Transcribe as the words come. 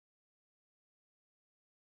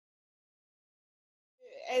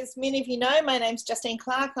as many of you know, my name's Justine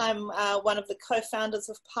Clark. I'm one of the co-founders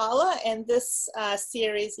of Parlour, and this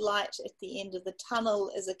series, Light at the End of the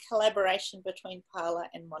Tunnel, is a collaboration between Parlour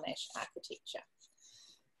and Monash Architecture.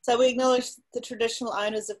 So we acknowledge the traditional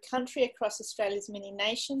owners of country across Australia's many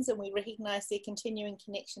nations, and we recognise their continuing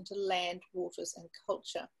connection to land, waters and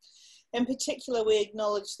culture. In particular, we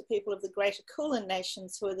acknowledge the people of the Greater Kulin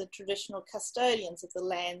Nations, who are the traditional custodians of the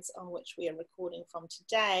lands on which we are recording from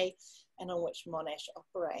today and on which Monash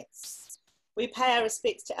operates. We pay our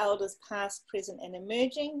respects to elders past, present and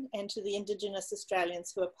emerging, and to the Indigenous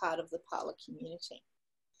Australians who are part of the Parlour community.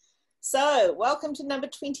 So, welcome to number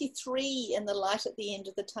 23 in the Light at the End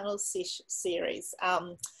of the Tunnel series.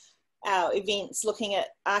 Our events looking at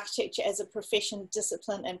architecture as a profession,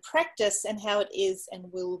 discipline and practice, and how it is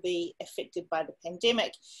and will be affected by the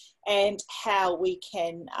pandemic, and how we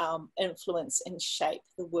can influence and shape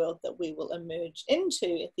the world that we will emerge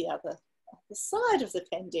into at the other side of the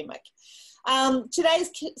pandemic. Today's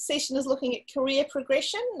session is looking at career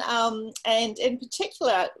progression, and in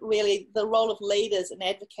particular really the role of leaders in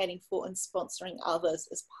advocating for and sponsoring others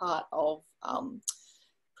as part of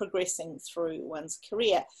progressing through one's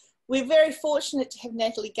career. We're very fortunate to have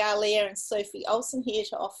Natalie and Sophie here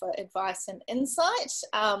to offer advice and insight.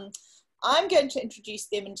 I'm going to introduce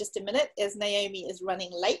them in just a minute, as Naomi is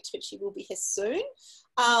running late, but she will be here soon.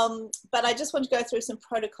 But I just want to go through some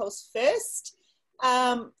protocols first.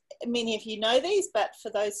 Many of you know these, but for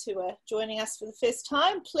those who are joining us for the first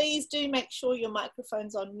time, please do make sure your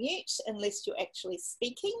microphone's on mute unless you're actually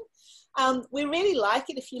speaking. We really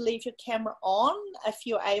like it if you leave your camera on, if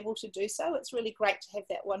you're able to do so. It's really great to have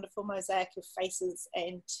that wonderful mosaic of faces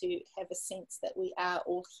and to have a sense that we are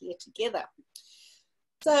all here together.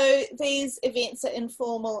 So these events are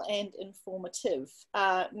informal and informative.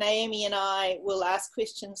 Naomi and I will ask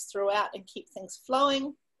questions throughout and keep things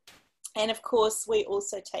flowing. And of course, we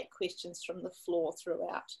also take questions from the floor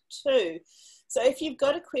throughout too. So if you've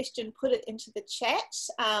got a question, put it into the chat.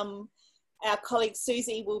 Our colleague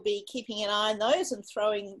Susie will be keeping an eye on those and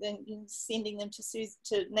sending them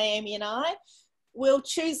to Naomi and I. We'll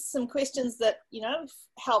choose some questions that,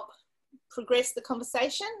 help progress the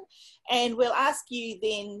conversation, and we'll ask you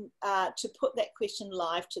then to put that question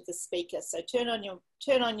live to the speaker. So turn on your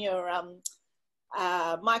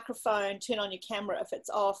microphone, turn on your camera if it's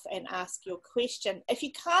off, and ask your question. If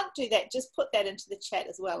you can't do that, just put that into the chat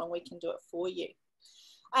as well and we can do it for you.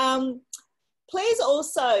 Please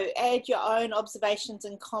also add your own observations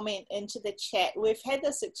and comment into the chat. We've had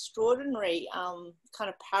this extraordinary kind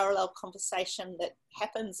of parallel conversation that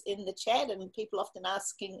happens in the chat, and people often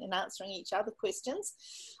asking and answering each other questions.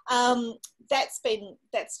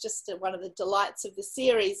 That's just one of the delights of the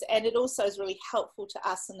series, and it also is really helpful to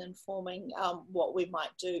us in informing what we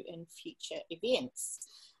might do in future events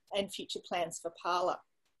and future plans for Parlour.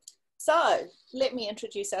 So let me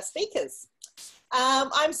introduce our speakers.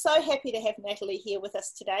 I'm so happy to have Natalie here with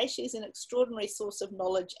us today. She's an extraordinary source of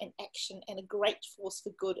knowledge and action and a great force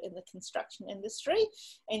for good in the construction industry,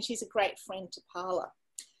 and she's a great friend to Parlour.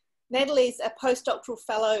 Natalie's a postdoctoral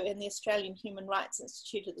fellow in the Australian Human Rights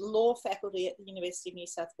Institute at the Law Faculty at the University of New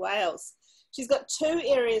South Wales. She's got two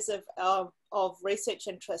areas of research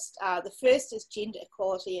interest. The first is gender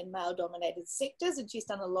equality in male-dominated sectors, and she's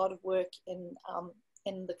done a lot of work in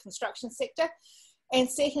the construction sector. And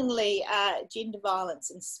secondly, gender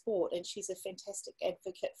violence in sport, and she's a fantastic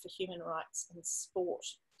advocate for human rights in sport.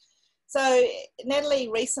 So Natalie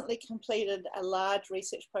recently completed a large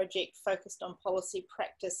research project focused on policy,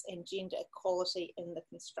 practice and gender equality in the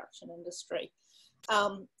construction industry.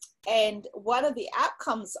 And one of the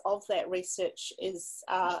outcomes of that research is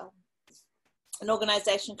an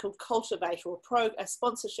organisation called Cultivate, or a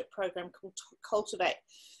sponsorship program called Cultivate,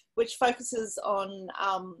 which focuses on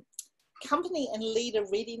company and leader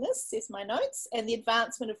readiness, says my notes, and the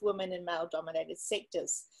advancement of women in male-dominated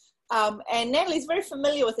sectors. And Natalie's very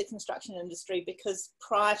familiar with the construction industry because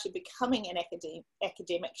prior to becoming an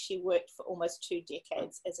academic, she worked for almost 2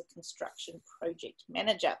 decades as a construction project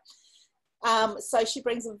manager. So she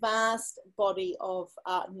brings a vast body of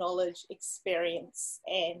knowledge, experience,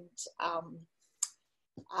 and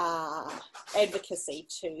advocacy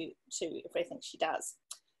to everything she does.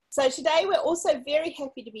 So today we're also very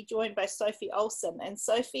happy to be joined by Sophie, and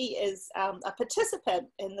Sophie is a participant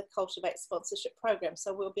in the Cultivate sponsorship program.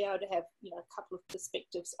 So we'll be able to have a couple of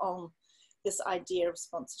perspectives on this idea of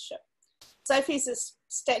sponsorship. Sophie's a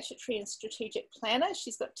statutory and strategic planner.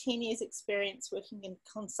 She's got 10 years experience working in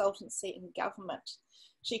consultancy and government.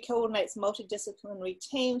 She coordinates multidisciplinary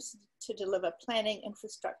teams to deliver planning,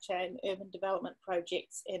 infrastructure and urban development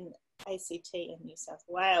projects in ACT and New South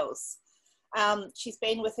Wales. She's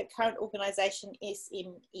been with her current organisation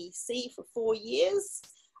SMEC for 4 years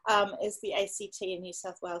as the ACT and New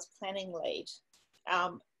South Wales planning lead,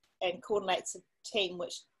 and coordinates a team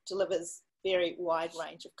which delivers very wide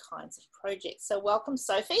range of kinds of projects. So welcome,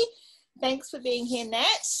 Sophie. Thanks for being here, Nat.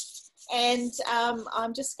 And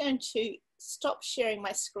I'm just going to stop sharing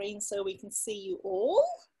my screen so we can see you all.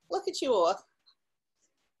 Look at you all.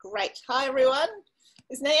 Great. Hi, everyone.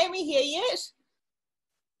 Is Naomi here yet?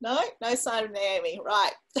 No? No sign of Naomi.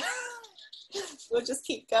 Right. We'll just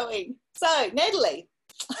keep going. So, Natalie,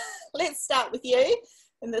 let's start with you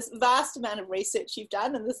and this vast amount of research you've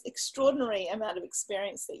done and this extraordinary amount of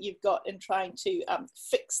experience that you've got in trying to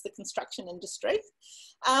fix the construction industry.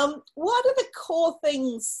 What are the core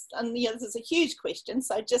things, and you know, this is a huge question,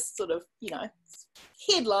 so just sort of, you know,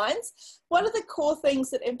 headlines. What are the core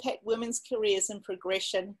things that impact women's careers and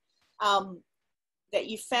progression that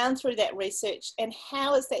you found through that research, and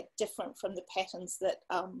how is that different from the patterns that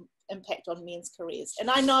impact on men's careers? And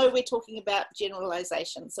I know we're talking about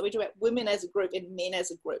generalisation, so we're talking about women as a group and men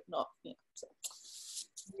as a group, not, you know, so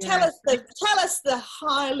yeah. Tell us the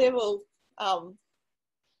high level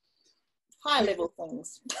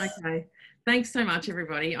things. Okay, thanks so much,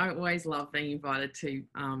 everybody. I always love being invited to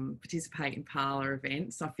participate in Parlour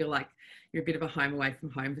events. I feel like you're a bit of a home away from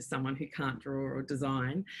home for someone who can't draw or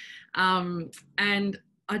design. And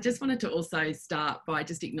I just wanted to also start by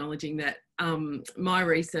just acknowledging that my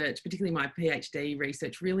research, particularly my PhD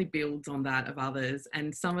research, really builds on that of others.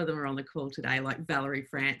 And some of them are on the call today, like Valerie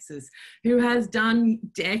Francis, who has done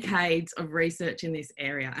decades of research in this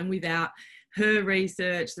area. And without her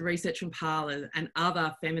research, the research from Parlour and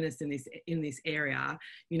other feminists in this area,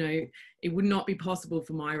 you know, it would not be possible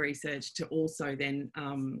for my research to also then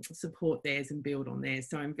support theirs and build on theirs.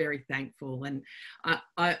 So I'm very thankful. And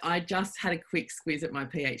I just had a quick squiz at my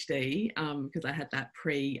PhD because I had that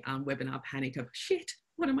pre-webinar panic of, shit,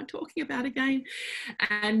 what am I talking about again?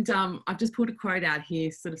 And I've just put a quote out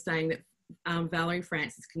here sort of saying that Valerie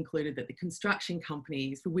Francis concluded that the construction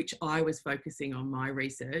companies for which I was focusing on my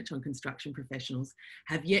research on construction professionals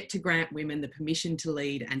have yet to grant women the permission to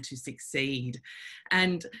lead and to succeed.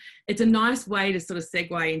 And it's a nice way to sort of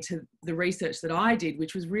segue into the research that I did,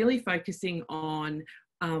 which was really focusing on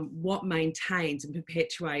what maintains and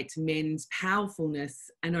perpetuates men's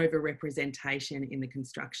powerfulness and overrepresentation in the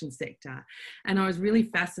construction sector. And I was really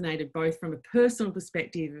fascinated both from a personal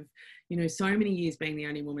perspective of, you know, so many years being the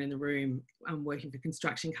only woman in the room working for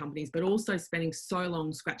construction companies, but also spending so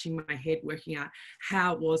long scratching my head working out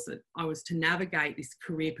how it was that I was to navigate this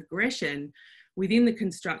career progression within the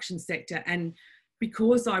construction sector. And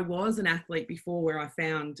because I was an athlete before, where I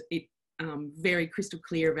found it very crystal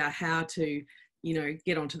clear about how to, you know,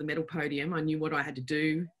 get onto the medal podium. I knew what I had to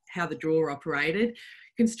do, how the drawer operated.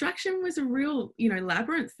 Construction was a real, you know,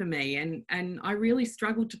 labyrinth for me, and I really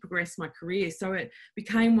struggled to progress my career. So it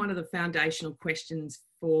became one of the foundational questions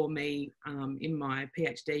for me in my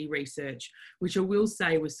PhD research, which I will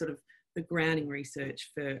say was sort of the grounding research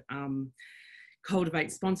for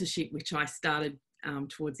Cultivate sponsorship, which I started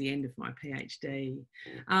towards the end of my PhD.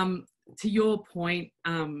 To your point,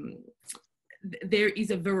 there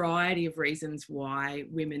is a variety of reasons why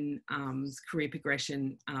women's career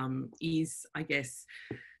progression is, I guess,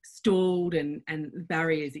 stalled and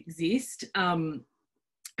barriers exist.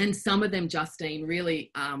 And some of them, Justine,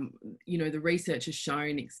 really, you know, the research has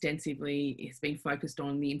shown extensively, it's been focused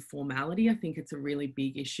on the informality. I think it's a really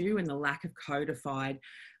big issue, and the lack of codified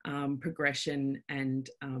progression and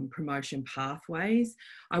promotion pathways.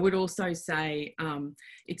 I would also say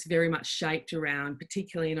it's very much shaped around,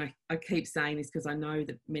 particularly, and I keep saying this because I know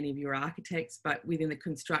that many of you are architects, but within the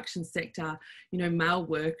construction sector, you know, male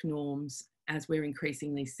work norms, as we're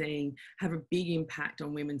increasingly seeing, have a big impact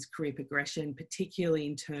on women's career progression, particularly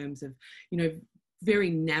in terms of, you know,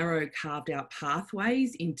 very narrow carved out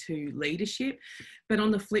pathways into leadership. But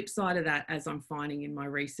on the flip side of that, as I'm finding in my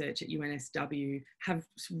research at UNSW, have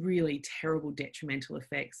really terrible detrimental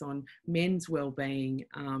effects on men's wellbeing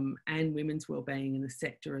and women's wellbeing in the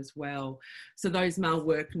sector as well. So those male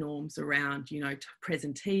work norms around, you know,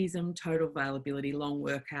 presenteeism, total availability, long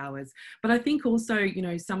work hours. But I think also, you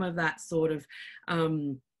know, some of that sort of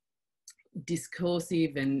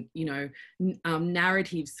discursive and, you know,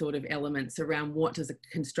 narrative sort of elements around what does a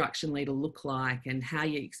construction leader look like and how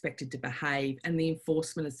you're expected to behave, and the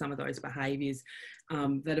enforcement of some of those behaviours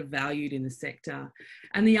that are valued in the sector.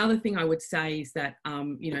 And the other thing I would say is that,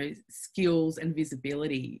 you know, skills and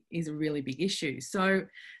visibility is a really big issue. So,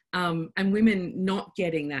 and women not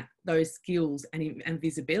getting those skills and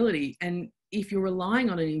visibility, and if you're relying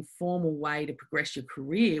on an informal way to progress your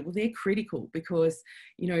career, well, they're critical, because,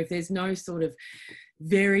 you know, if there's no sort of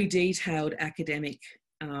very detailed academic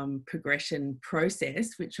progression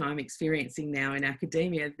process, which I'm experiencing now in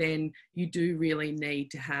academia, then you do really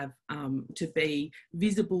need to have to be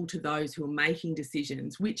visible to those who are making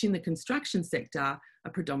decisions, which in the construction sector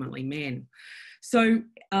are predominantly men. So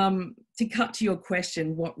to cut to your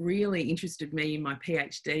question, what really interested me in my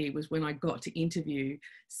PhD was when I got to interview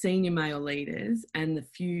senior male leaders and the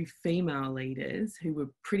few female leaders who were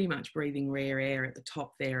pretty much breathing rare air at the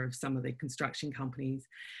top there of some of the construction companies,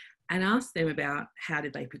 and asked them about how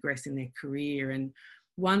did they progress in their career. And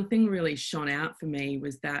one thing really shone out for me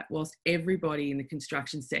was that whilst everybody in the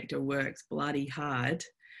construction sector works bloody hard,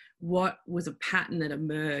 what was a pattern that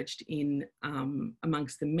emerged in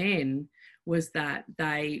amongst the men was that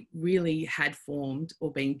they really had formed or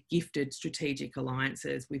been gifted strategic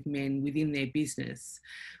alliances with men within their business,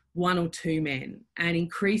 one or two men. And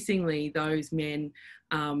increasingly those men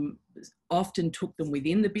often took them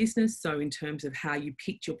within the business. So in terms of how you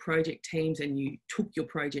picked your project teams and you took your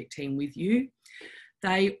project team with you,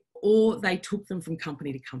 they took them from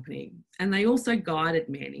company to company. And they also guided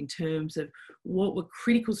men in terms of what were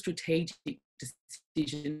critical strategic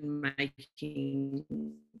decision making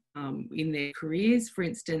in their careers. For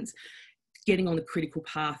instance, getting on the critical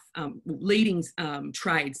path, leading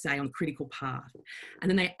trades, say, on the critical path. And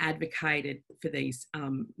then they advocated for these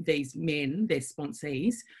men, their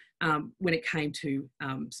sponsees, when it came to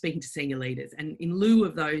speaking to senior leaders. And in lieu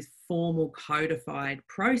of those formal codified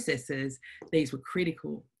processes, these were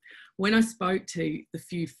critical. When I spoke to the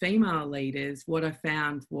few female leaders, what I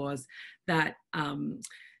found was that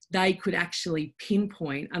they could actually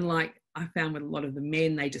pinpoint, unlike I found with a lot of the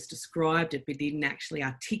men, they just described it but didn't actually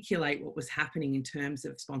articulate what was happening in terms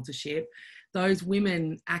of sponsorship. Those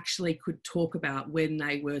women actually could talk about when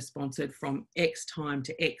they were sponsored from X time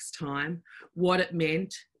to X time, what it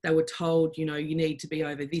meant. They were told, you know, you need to be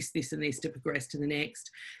over this, this and this to progress to the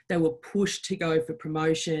next. They were pushed to go for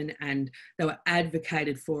promotion and they were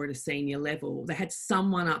advocated for at a senior level. They had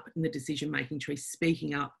someone up in the decision-making tree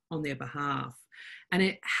speaking up on their behalf. And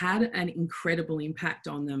it had an incredible impact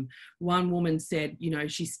on them. One woman said, you know,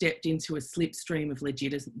 she stepped into a slipstream of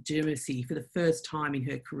legitimacy for the first time in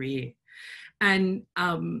her career. And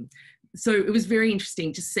so it was very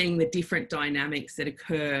interesting just seeing the different dynamics that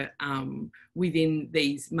occur within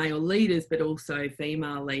these male leaders, but also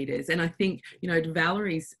female leaders. And I think, you know, to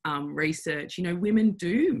Valerie's research, you know, women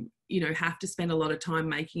do, you know, have to spend a lot of time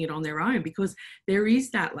making it on their own because there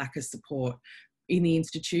is that lack of support in the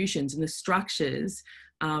institutions, and the structures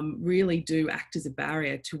really do act as a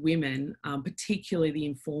barrier to women, particularly the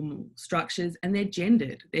informal structures, and they're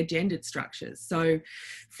gendered structures. So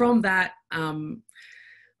from that,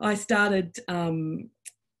 I started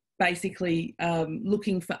basically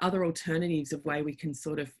looking for other alternatives of way we can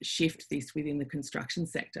sort of shift this within the construction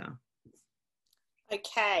sector.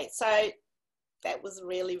 Okay, so that was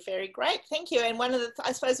really very great. Thank you. And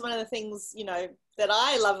I suppose one of the things, you know, that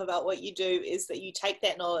I love about what you do is that you take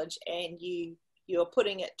that knowledge and you're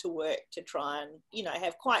putting it to work to try and, you know,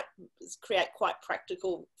 create quite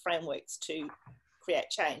practical frameworks to create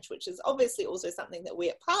change, which is obviously also something that we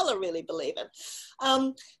at Parlour really believe in.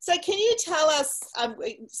 So can you tell us,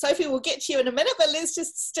 Sophie, we'll get to you in a minute, but let's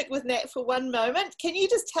just stick with Nat for one moment. Can you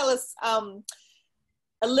just tell us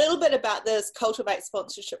a little bit about this Cultivate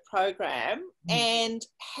sponsorship program and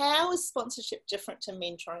how is sponsorship different to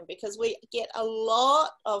mentoring? Because we get a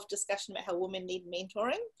lot of discussion about how women need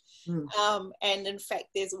mentoring. And in fact,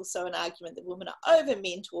 there's also an argument that women are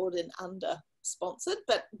over-mentored and under-sponsored.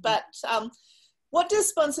 But what does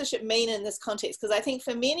sponsorship mean in this context? Because I think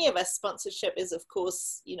for many of us, sponsorship is, of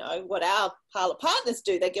course, you know, what our Parlour partners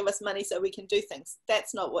do. They give us money so we can do things.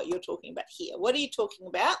 That's not what you're talking about here. What are you talking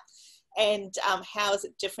about? And how is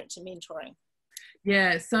it different to mentoring?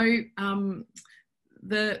 Yeah, so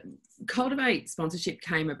the Cultivate sponsorship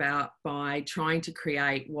came about by trying to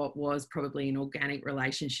create what was probably an organic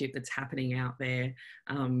relationship that's happening out there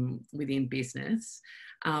within business.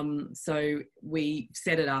 So we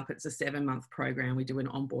set it up. It's a 7-month program. We do an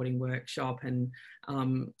onboarding workshop, and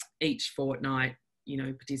each fortnight, you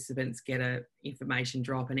know, participants get a information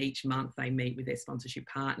drop, and each month they meet with their sponsorship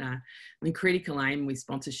partner. And the critical aim with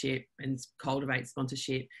sponsorship and Cultivate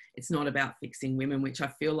sponsorship, it's not about fixing women, which I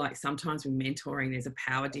feel like sometimes with mentoring there's a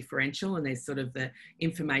power differential and there's sort of the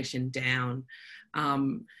information down.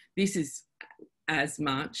 This is as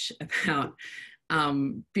much about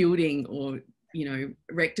building or, you know,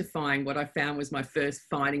 rectifying what I found was my first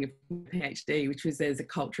finding of PhD, which was there's a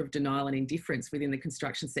culture of denial and indifference within the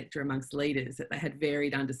construction sector amongst leaders, that they had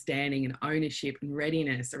varied understanding and ownership and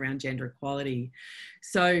readiness around gender equality.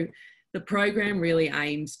 So the program really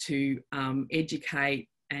aims to educate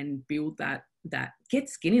and build that that get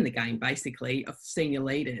skin in the game, basically, of senior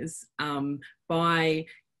leaders by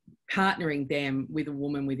partnering them with a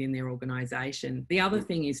woman within their organisation. The other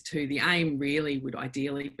thing is too, the aim really would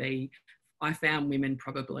ideally be, I found women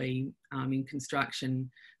probably in construction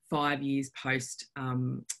 5 years post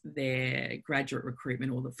their graduate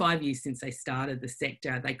recruitment, or the 5 years since they started the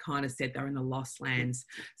sector, they kind of said they're in the lost lands.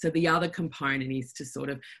 So the other component is to sort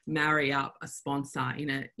of marry up a sponsor in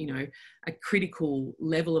a, you know, a critical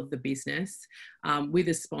level of the business with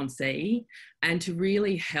a sponsee, and to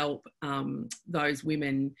really help those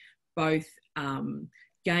women both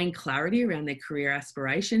gain clarity around their career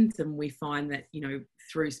aspirations. And we find that, you know,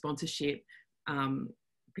 through sponsorship,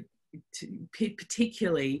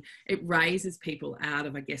 particularly, it raises people out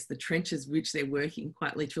of, I guess, the trenches which they're working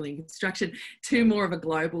quite literally in construction, to more of a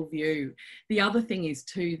global view. The other thing is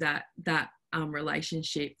too that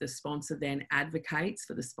relationship, the sponsor then advocates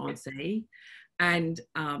for the sponsee and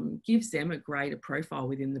gives them a greater profile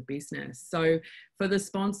within the business. So for the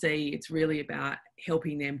sponsee, it's really about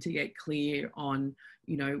helping them to get clear on,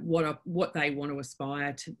 you know, what they want to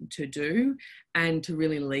aspire to do, and to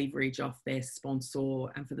really leverage off their sponsor.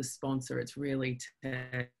 And for the sponsor, it's really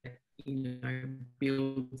to, you know,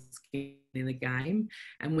 build skin in the game.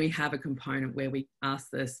 And we have a component where we ask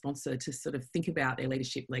the sponsor to sort of think about their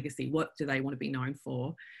leadership legacy. What do they want to be known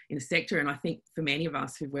for in the sector? And I think for many of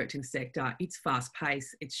us who've worked in the sector, it's fast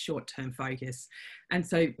paced, it's short-term focus. And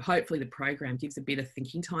so hopefully the program gives a bit of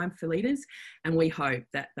thinking time for leaders, and we hope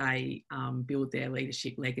that they build their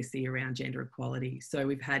leadership legacy around gender equality. So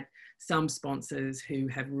we've had some sponsors who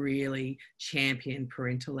have really championed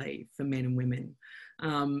parental leave for men and women.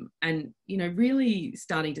 And, you know, really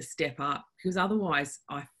starting to step up, because otherwise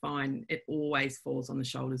I find it always falls on the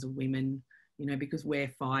shoulders of women, you know, because we're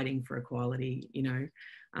fighting for equality, you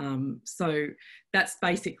know. So that's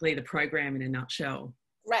basically the program in a nutshell.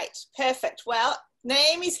 Great, perfect. Well,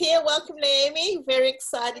 Naomi's here. Welcome, Naomi. Very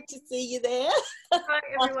excited to see you there. Hi,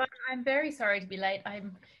 everyone. I'm very sorry to be late.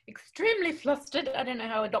 I'm extremely flustered. I don't know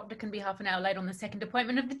how a doctor can be half an hour late on the second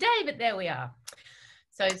appointment of the day, but there we are.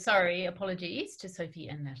 So sorry, apologies to Sophie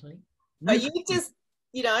and Natalie. So you just,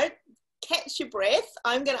 you know, catch your breath.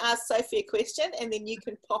 I'm going to ask Sophie a question, and then you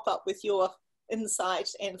can pop up with your insight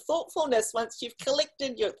and thoughtfulness once you've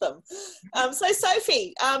collected them. So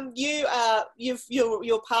Sophie,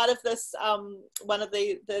 you're part of this one of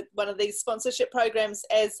these sponsorship programs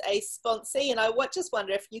as a sponsee, and I just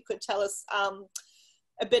wonder if you could tell us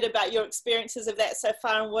a bit about your experiences of that so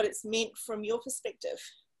far and what it's meant from your perspective.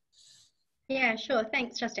 Yeah, sure.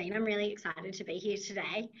 Thanks, Justine. I'm really excited to be here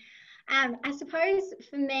today. I suppose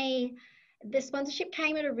for me, the sponsorship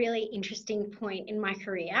came at a really interesting point in my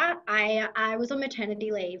career. I was on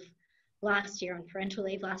maternity leave last year, on parental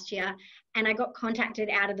leave last year, and I got contacted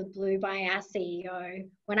out of the blue by our CEO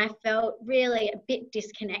when I felt really a bit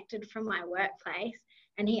disconnected from my workplace.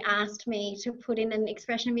 And he asked me to put in an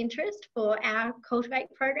expression of interest for our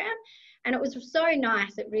Cultivate program. And it was so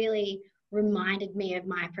nice. It really reminded me of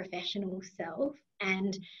my professional self.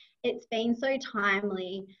 And it's been so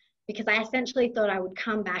timely, because I essentially thought I would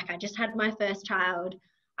come back. I just had my first child.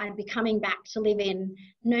 I'd be coming back to live in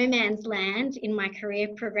no man's land in my career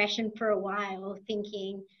progression for a while,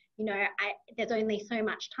 thinking, you know, there's only so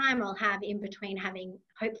much time I'll have in between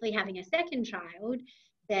hopefully having a second child,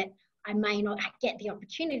 that I may not get the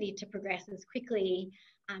opportunity to progress as quickly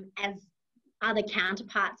as other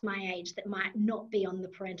counterparts my age that might not be on the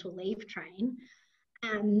parental leave train.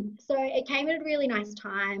 So it came at a really nice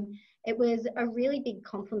time. It was a really big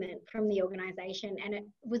compliment from the organisation, and it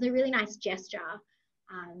was a really nice gesture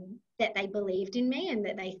that they believed in me and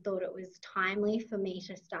that they thought it was timely for me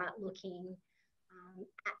to start looking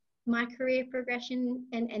at my career progression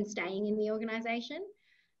and staying in the organisation.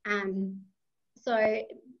 So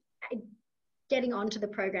getting onto the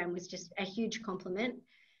program was just a huge compliment.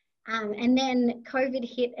 And then COVID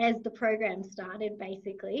hit as the program started,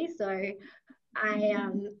 basically. So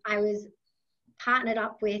I was partnered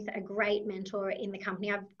up with a great mentor in the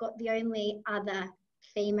company. I've got the only other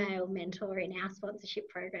female mentor in our sponsorship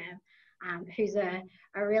program, who's a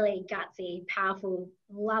really gutsy, powerful,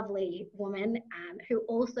 lovely woman who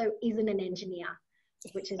also isn't an engineer,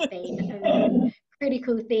 which has been a really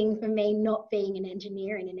critical thing for me, not being an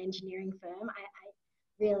engineer in an engineering firm.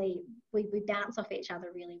 We bounce off each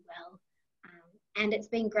other really well. And it's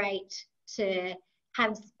been great to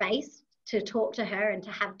have space to talk to her and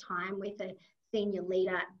to have time with a senior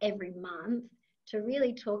leader every month to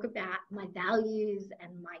really talk about my values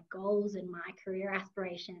and my goals and my career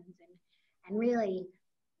aspirations, and really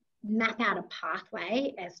map out a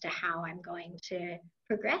pathway as to how I'm going to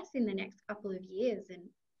progress in the next couple of years, and,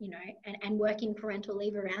 you know, and working parental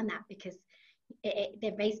leave around that, because,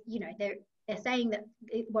 they're saying that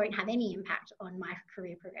it won't have any impact on my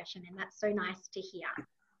career progression, and that's so nice to hear.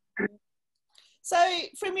 So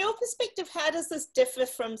from your perspective, how does this differ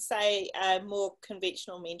from, say, a more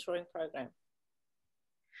conventional mentoring program?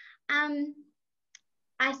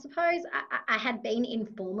 I suppose I had been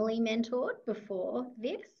informally mentored before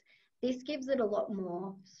this. This gives it a lot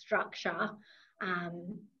more structure,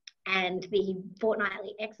 and the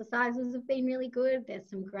fortnightly exercises have been really good. There's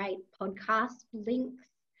some great podcast links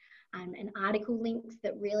and article links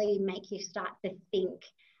that really make you start to think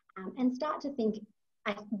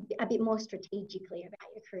a bit more strategically about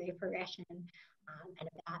your career progression, and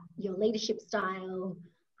about your leadership style,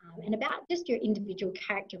 and about just your individual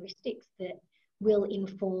characteristics that will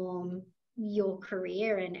inform your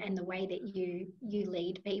career and the way that you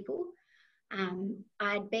lead people.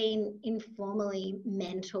 I'd been informally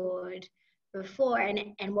mentored before,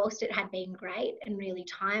 and whilst it had been great and really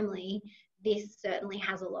timely, this certainly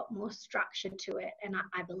has a lot more structure to it, and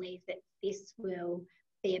I believe that this will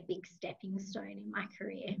be a big stepping stone in my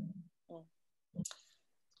career.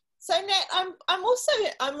 So Nat,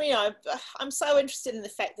 I'm so interested in the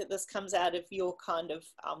fact that this comes out of your kind of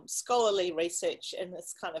scholarly research and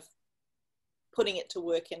this kind of putting it to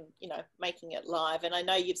work and, you know, making it live. And I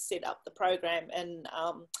know you've set up the program in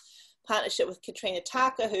partnership with Katrina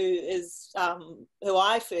Tarker, who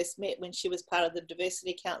I first met when she was part of the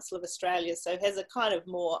Diversity Council of Australia. So has a kind of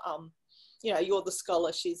more, you know, you're the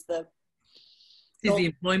scholar, she's the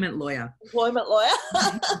employment lawyer.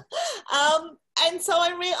 And so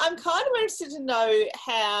I'm kind of interested to know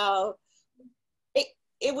how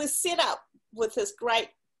it was set up with this great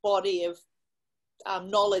body of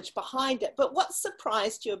knowledge behind it. But what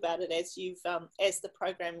surprised you about it as you've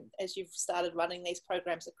started running these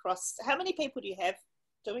programs across? How many people do you have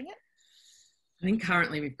doing it? I think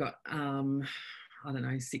currently we've got I don't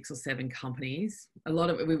know, 6 or 7 companies. A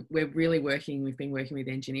lot of it, we've been working with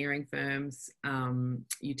engineering firms,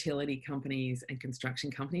 utility companies and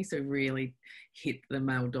construction companies. So really hit the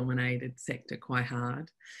male dominated sector quite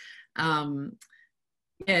hard.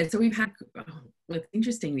 Yeah, so we've had, well, it's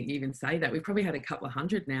interesting that you even say that. We've probably had a couple of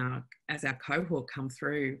hundred now as our cohort come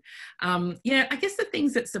through. Yeah, I guess the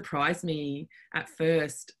things that surprised me at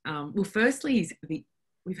first, well, firstly is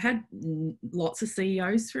we've had lots of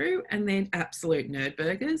CEOs through, and then absolute nerd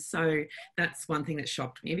burgers. So that's one thing that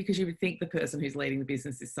shocked me, because you would think the person who's leading the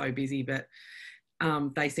business is so busy, but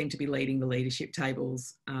they seem to be leading the leadership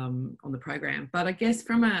tables on the program. But I guess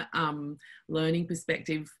from a learning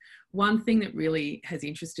perspective, one thing that really has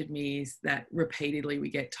interested me is that repeatedly we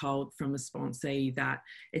get told from a sponsee that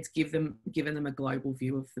it's given them a global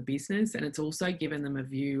view of the business, and it's also given them a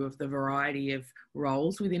view of the variety of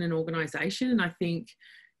roles within an organisation. And I think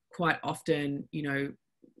quite often, you know,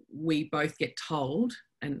 we both get told,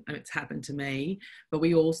 and it's happened to me, but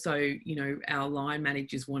we also, you know, our line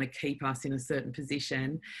managers want to keep us in a certain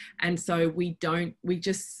position, and so we don't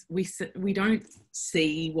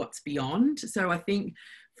see what's beyond. So I think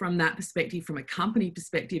from that perspective, from a company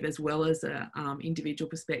perspective as well as a individual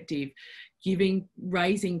perspective,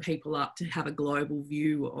 raising people up to have a global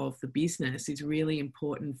view of the business is really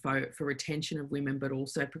important for retention of women, but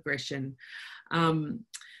also progression.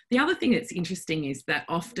 The other thing that's interesting is that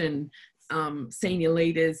often senior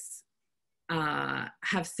leaders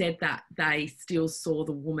have said that they still saw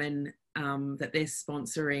the woman that they're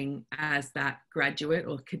sponsoring as that graduate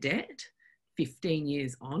or cadet 15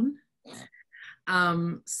 years on.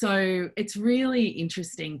 So it's really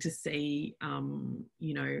interesting to see,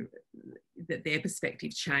 you know, that their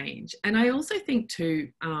perspective change. And I also think too,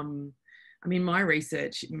 I mean, my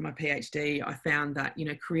research, my PhD, I found that, you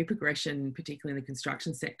know, career progression, particularly in the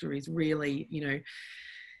construction sector, is really, you know,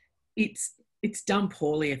 it's done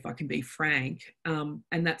poorly, if I can be frank. And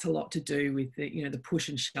that's a lot to do with the, you know, the push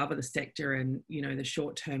and shove of the sector and, you know, the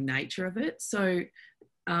short-term nature of it. So,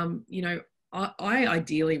 you know, I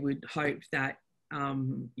ideally would hope that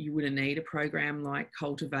you wouldn't need a program like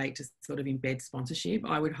Cultivate to sort of embed sponsorship.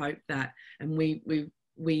 I would hope that, and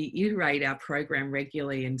we iterate our program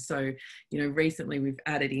regularly. And so, you know, recently we've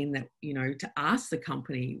added in that, you know, to ask the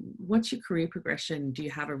company, what's your career progression? Do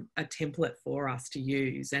you have a template for us to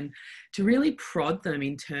use? And to really prod them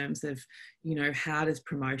in terms of, you know, how does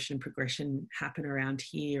promotion and progression happen around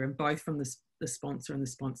here? And both from the sponsor and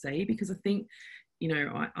the sponsee, because I think, you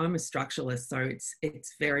know, I'm a structuralist, so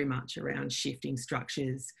it's very much around shifting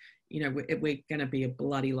structures. You know, we're going to be a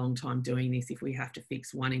bloody long time doing this if we have to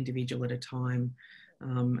fix one individual at a time,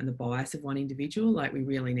 and the bias of one individual. Like, we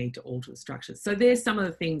really need to alter the structures. So there's some of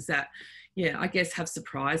the things that, yeah, I guess have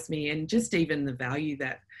surprised me, and just even the value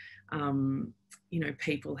that, you know,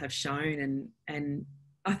 people have shown, and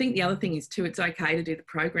I think the other thing is too, it's okay to do the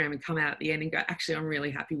program and come out at the end and go, actually, I'm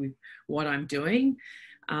really happy with what I'm doing.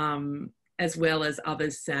 As well as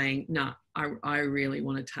others saying, no, I really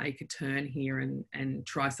want to take a turn here and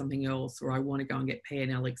try something else, or I want to go and get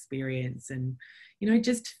P&L experience. And, you know,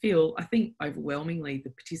 just feel, I think overwhelmingly the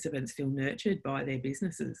participants feel nurtured by their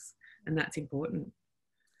businesses, and that's important.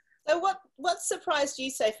 So what surprised you,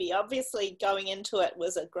 Sophie? Obviously going into it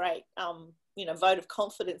was a great, you know, vote of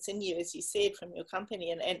confidence in you, as you said, from your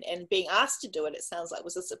company, and being asked to do it, it sounds like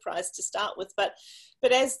was a surprise to start with. But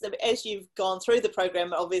as you've gone through the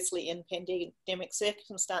program, obviously in pandemic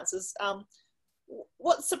circumstances,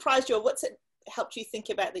 what surprised you, or what's it helped you think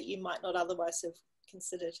about that you might not otherwise have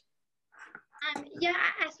considered? Yeah,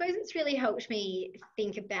 I suppose it's really helped me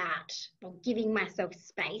think about, or giving myself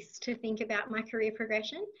space to think about my career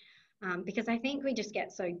progression, because I think we just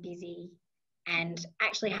get so busy, and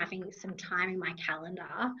actually having some time in my calendar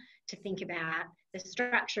to think about the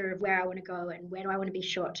structure of where I want to go and where do I want to be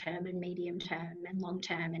short term and medium term and long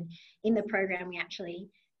term. And in the program, we actually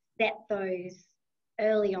set those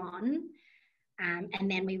early on,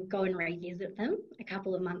 and then we go and revisit them a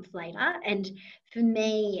couple of months later. And for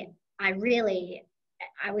me, I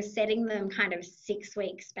was setting them kind of 6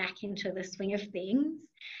 weeks back into the swing of things,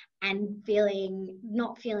 and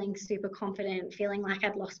not feeling super confident, feeling like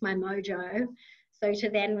I'd lost my mojo. So to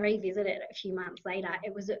then revisit it a few months later,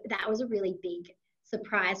 that was a really big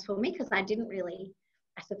surprise for me, because I didn't really,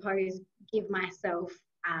 I suppose, give myself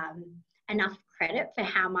enough credit for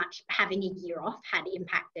how much having a year off had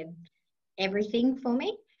impacted everything for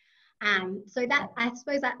me. So that, I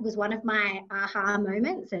suppose that was one of my aha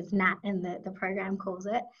moments, as Nat and the program calls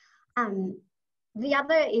it. The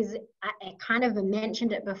other is, I kind of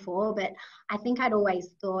mentioned it before, but I think I'd always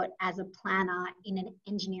thought as a planner in an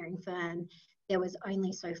engineering firm, there was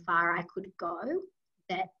only so far I could go,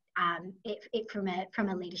 that from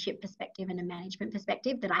a leadership perspective and a management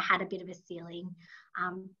perspective, that I had a bit of a ceiling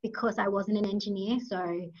because I wasn't an engineer.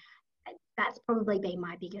 So that's probably been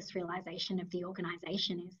my biggest realization of the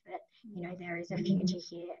organisation, is that, you know, there is a future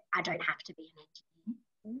here. I don't have to be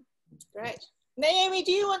an engineer. Great. Naomi,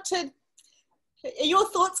 do you want to, are your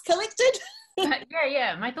thoughts collected?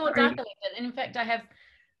 Yeah, my thoughts are collected. And in fact, I have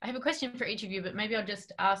a question for each of you, but maybe I'll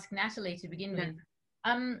just ask Natalie to begin with.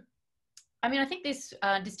 I mean, I think this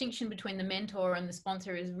distinction between the mentor and the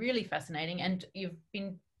sponsor is really fascinating, and you've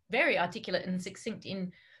been very articulate and succinct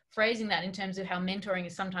in phrasing that in terms of how mentoring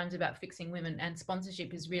is sometimes about fixing women, and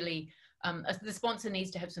sponsorship is really, the sponsor needs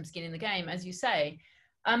to have some skin in the game, as you say.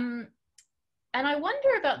 And I wonder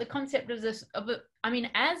about the concept of this, I mean,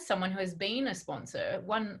 as someone who has been a sponsor,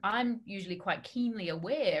 I'm usually quite keenly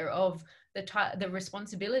aware of the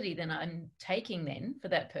responsibility that I'm taking then for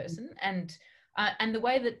that person, and the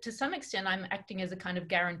way that to some extent I'm acting as a kind of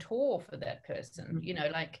guarantor for that person. You know,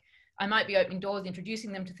 like I might be opening doors,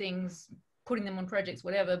 introducing them to things, putting them on projects,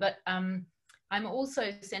 whatever, but I'm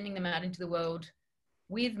also sending them out into the world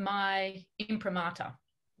with my imprimatur,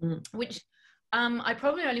 which I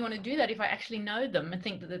probably only want to do that if I actually know them and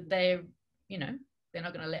think that they're, you know, they're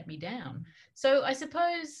not going to let me down. So I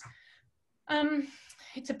suppose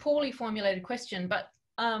it's a poorly formulated question, but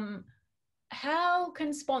how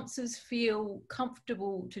can sponsors feel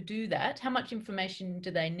comfortable to do that? How much information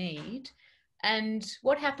do they need? And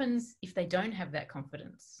what happens if they don't have that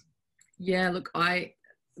confidence? Yeah, look,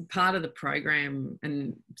 part of the program,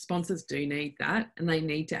 and sponsors do need that, and they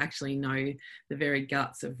need to actually know the very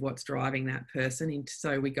guts of what's driving that person. And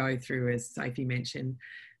so we go through, as Sophie mentioned,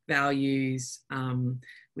 values.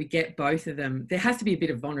 We get both of them. There has to be a bit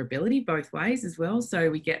of vulnerability both ways as well. So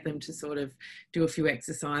we get them to sort of do a few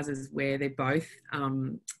exercises where they're both,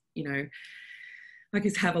 you know, I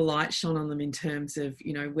guess have a light shone on them in terms of,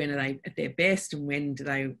 you know, when are they at their best, and when do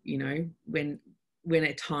they, you know, when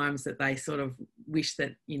at times that they sort of wish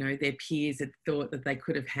that, you know, their peers had thought that they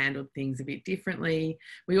could have handled things a bit differently.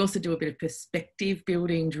 We also do a bit of perspective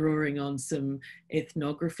building, drawing on some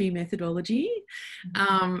ethnography methodology.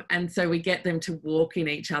 And so we get them to walk in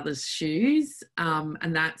each other's shoes,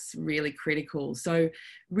 and that's really critical. So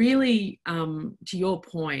really, to your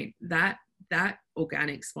point, that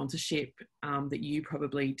organic sponsorship that you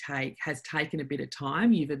probably take has taken a bit of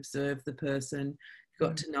time. You've observed the person,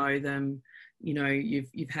 got to know them, you know,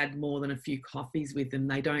 you've had more than a few coffees with them.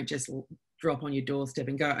 They don't just drop on your doorstep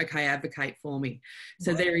and go, okay, advocate for me.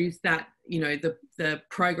 So there is that, you know, the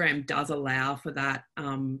program does allow for that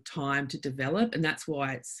time to develop, and that's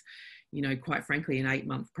why it's, you know, quite frankly, an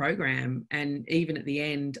 8-month program. And even at the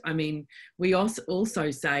end, I mean, we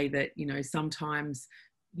also say that, you know, sometimes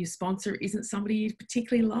your sponsor isn't somebody you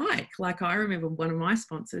particularly like I remember one of my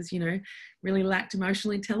sponsors, you know, really lacked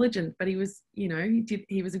emotional intelligence, but he was, you know,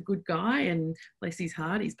 he was a good guy, and bless his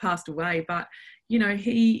heart, he's passed away, but you know,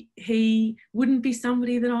 he wouldn't be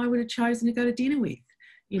somebody that I would have chosen to go to dinner with,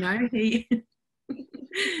 you know. He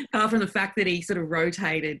apart from the fact that he sort of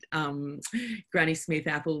rotated Granny Smith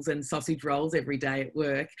apples and sausage rolls every day at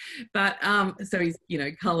work, but so his, you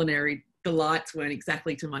know, culinary delights weren't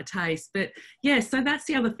exactly to my taste. But yeah, so that's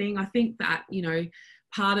the other thing. I think that, you know,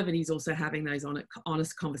 part of it is also having those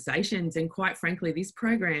honest conversations, and quite frankly, this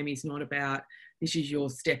program is not about this is your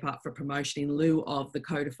step up for promotion in lieu of the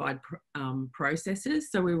codified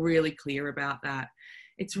processes. So we're really clear about that.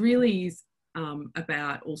 It's really is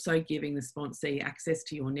about also giving the sponsee access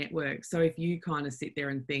to your network. So if you kind of sit there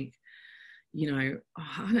and think, you know,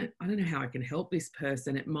 oh, I don't know how I can help this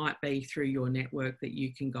person, it might be through your network that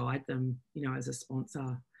you can guide them, you know, as a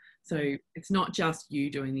sponsor. So it's not just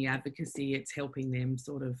you doing the advocacy, it's helping them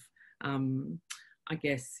sort of, I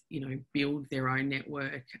guess, you know, build their own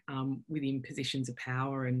network within positions of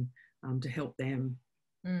power, and to help them.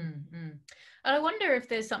 And I wonder if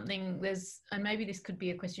there's something, and maybe this could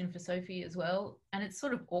be a question for Sophie as well, and it's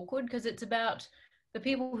sort of awkward because it's about the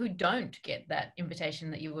people who don't get that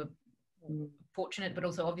invitation that you were fortunate, but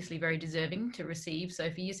also obviously very deserving to receive.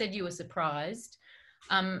 Sophie, you said you were surprised,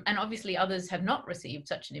 and obviously others have not received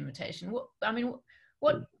such an invitation.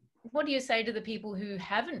 What do you say to the people who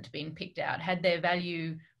haven't been picked out, had their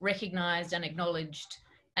value recognised and acknowledged,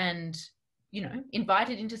 and, you know,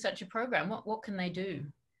 invited into such a program? What can they do?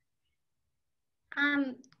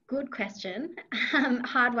 Good question.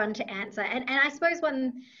 Hard one to answer. And I suppose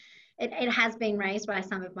it has been raised by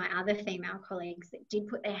some of my other female colleagues that did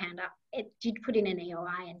put their hand up. It did put in an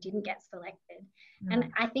EOI and didn't get selected.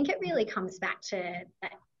 And I think it really comes back to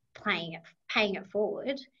that paying it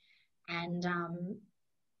forward. And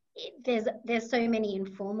there's so many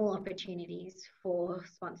informal opportunities for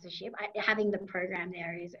sponsorship. Having the program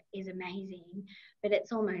there is amazing, but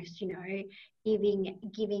it's almost, you know,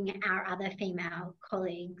 giving our other female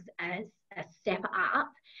colleagues a step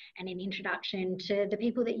up and an introduction to the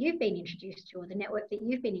people that you've been introduced to, or the network that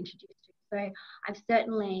you've been introduced to. So I've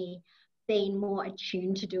certainly been more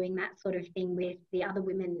attuned to doing that sort of thing with the other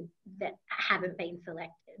women that haven't been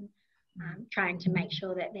selected, trying to make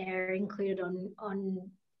sure that they're included on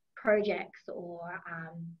projects or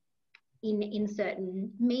in certain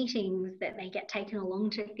meetings, that they get taken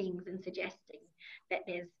along to things, and suggesting that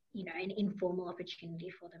there's, you know, an informal opportunity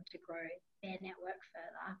for them to grow their network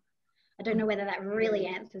further. I don't know whether that really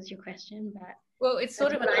answers your question, but well, it's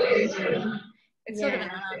sort of sort of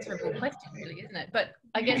an unanswerable question, really, isn't it? But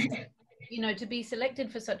I guess, you know, to be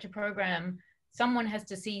selected for such a program, someone has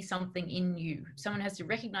to see something in you. Someone has to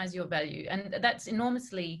recognize your value. And that's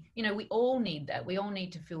enormously, you know, we all need that. We all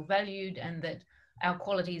need to feel valued, and that our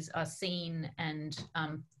qualities are seen and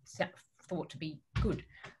thought to be good.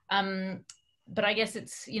 But I guess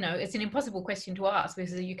it's, you know, it's an impossible question to ask,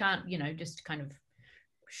 because you can't, you know, just kind of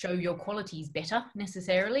show your qualities better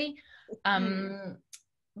necessarily.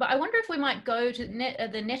 But I wonder if we might go to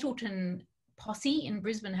the Nettleton posse in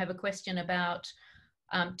Brisbane have a question about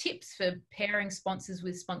tips for pairing sponsors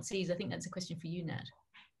with sponsees. I think that's a question for you, Nat.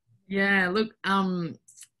 Yeah, look, I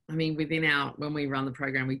mean, when we run the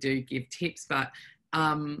program, we do give tips, but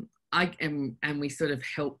and we sort of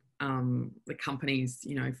help the companies,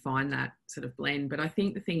 you know, find that sort of blend. But I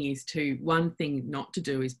think the thing is one thing not to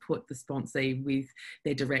do is put the sponsee with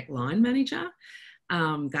their direct line manager.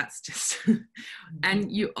 That's just,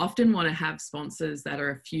 and you often want to have sponsors that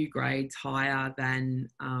are a few grades higher than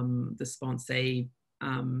the sponsee,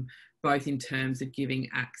 both in terms of giving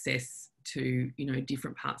access to, you know,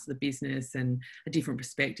 different parts of the business and a different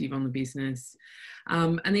perspective on the business.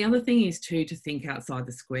 And the other thing is to think outside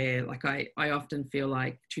the square. Like I often feel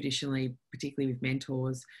like traditionally, particularly with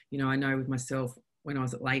mentors, you know, I know with myself, when I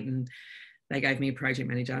was at Leighton, they gave me a project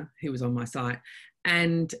manager who was on my site,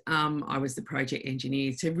 and I was the project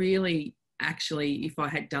engineer. To really, actually, if I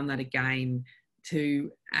had done that again,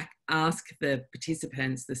 to ask the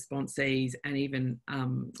participants, the sponsees, and even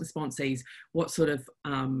the sponsees what sort of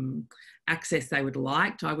access they would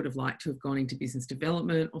like. I would have liked to have gone into business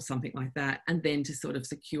development or something like that, and then to sort of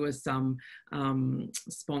secure some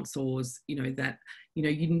sponsors, you know, that, you know,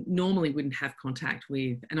 you normally wouldn't have contact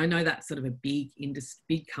with. And I know that's sort of a big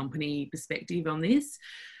company perspective on this.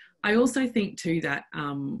 I also think too that,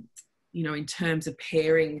 you know, in terms of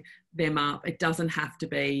pairing them up, it doesn't have to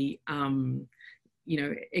be, you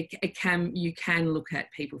know, you can look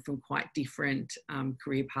at people from quite different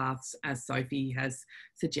career paths, as Sophie has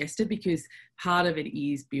suggested, because part of it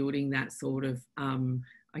is building that sort of,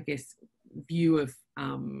 I guess, view of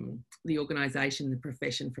the organisation, the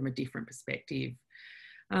profession from a different perspective.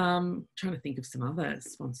 Trying to think of some other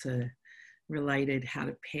sponsor related, how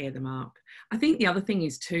to pair them up. I think the other thing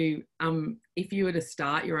is too, if you were to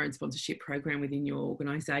start your own sponsorship program within your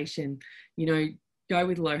organisation, you know, go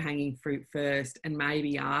with low hanging fruit first and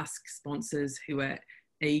maybe ask sponsors who are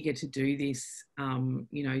eager to do this,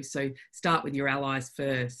 you know, so start with your allies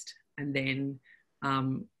first and then,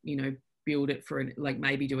 you know, build it for like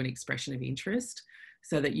maybe do an expression of interest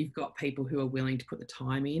so that you've got people who are willing to put the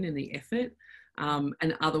time in and the effort.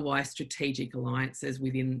 And otherwise strategic alliances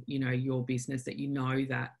within, you know, your business that you know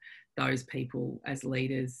that those people as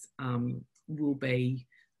leaders will be,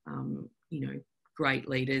 you know, great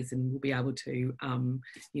leaders and will be able to,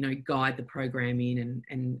 you know, guide the program in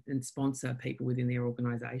and sponsor people within their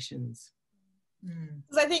organisations.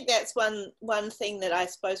 Because I think that's one thing that I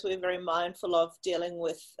suppose we're very mindful of dealing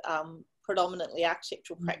with predominantly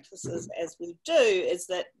architectural practices as we do, is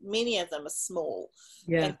that many of them are small.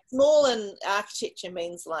 Yeah. And small in architecture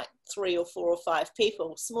means like 3 or 4 or 5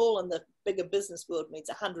 people. Small in the bigger business world means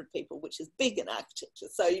 100 people, which is big in architecture.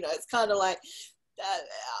 So, you know, it's kind of like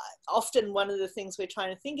often one of the things we're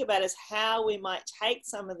trying to think about is how we might take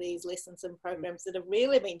some of these lessons and programs that have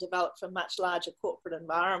really been developed for much larger corporate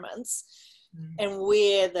environments and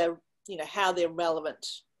where they're, you know, how they're relevant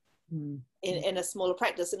in a smaller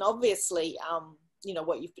practice. And obviously, you know,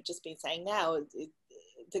 what you've just been saying now,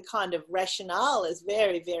 the kind of rationale is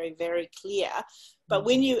very, very, very clear. But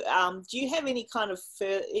when you, do you have any kind of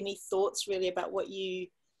any thoughts really about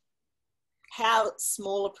how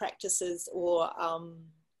smaller practices or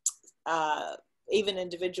even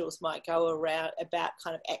individuals might go around about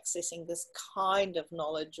kind of accessing this kind of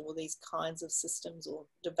knowledge or these kinds of systems or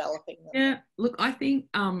developing them? Yeah, look, I think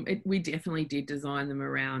we definitely did design them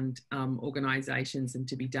around organisations and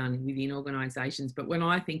to be done within organisations. But when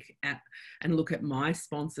I think and look at my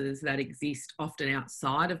sponsors that exist often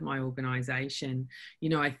outside of my organisation, you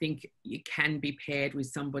know, I think it can be paired with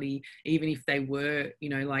somebody, even if they were, you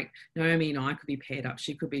know, like Naomi and I could be paired up.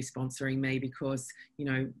 She could be sponsoring me because, you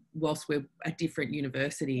know, whilst we're at different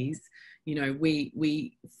universities, you know,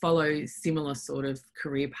 we follow similar sort of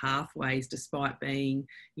career pathways despite being,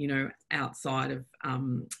 you know, outside of,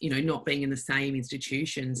 you know, not being in the same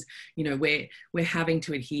institutions. You know, we're having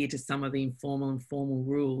to adhere to some of the informal and formal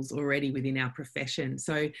rules already within our profession.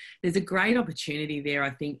 So there's a great opportunity there, I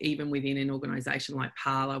think, even within an organisation like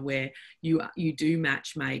Parlour, where you do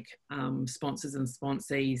match make sponsors and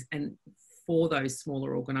sponsees, and for those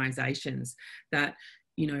smaller organisations that,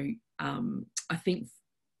 you know, I think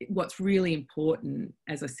what's really important,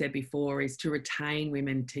 as I said before, is to retain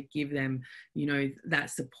women, to give them, you know, that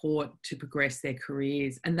support to progress their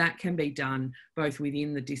careers. And that can be done both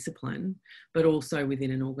within the discipline, but also within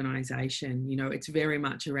an organisation. You know, it's very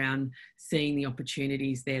much around seeing the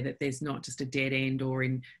opportunities there, that there's not just a dead end, or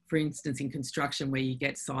in, for instance, in construction where you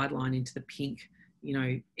get sidelined into the pink, you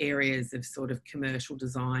know, areas of sort of commercial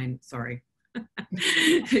design,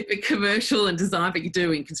 commercial and design, but you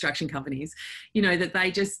do in construction companies, you know, that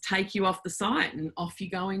they just take you off the site and off you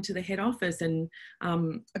go into the head office. And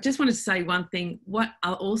I just wanted to say one thing. What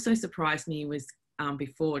also surprised me was,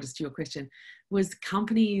 before, just to your question, was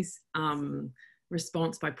companies'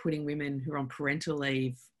 response by putting women who are on parental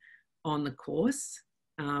leave on the course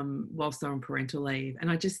whilst they're on parental leave.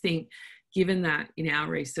 And I just think, given that in our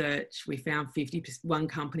research we found one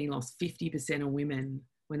company lost 50% of women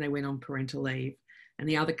when they went on parental leave, and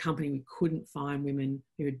the other company, we couldn't find women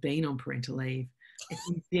who had been on parental leave. It's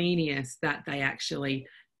ingenious that they actually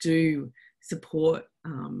do support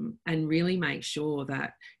and really make sure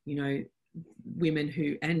that, you know,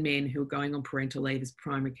 women and men who are going on parental leave as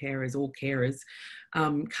primary carers or carers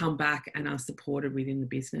come back and are supported within the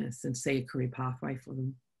business and see a career pathway for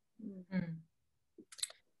them.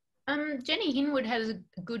 Jenny Hinwood has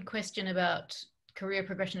a good question about career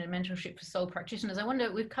progression and mentorship for sole practitioners. I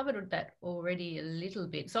wonder, we've covered that already a little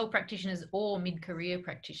bit, sole practitioners or mid-career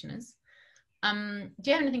practitioners. Do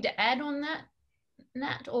you have anything to add on that,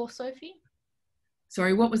 Nat or Sophie?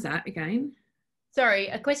 Sorry, what was that again? Sorry,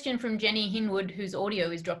 a question from Jenny Hinwood, whose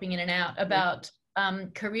audio is dropping in and out, about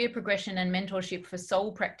career progression and mentorship for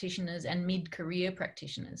sole practitioners and mid-career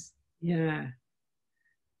practitioners. Yeah.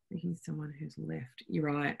 He's someone who's left. You're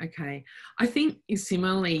right. Okay. I think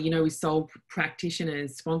similarly, you know, with sole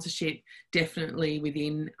practitioners, sponsorship definitely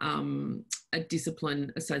within a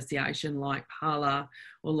discipline association like Parlour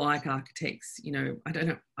or like architects, you know, I don't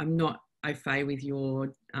know, I'm not au fait with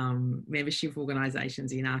your membership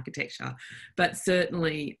organisations in architecture, but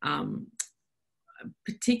certainly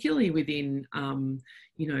particularly within,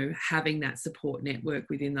 you know, having that support network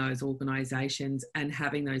within those organisations and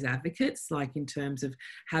having those advocates, like in terms of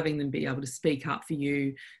having them be able to speak up for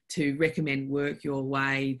you, to recommend work your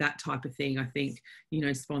way, that type of thing. I think, you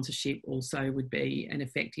know, sponsorship also would be an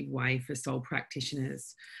effective way for sole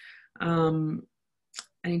practitioners. And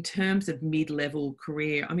in terms of mid-level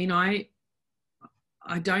career, I mean, I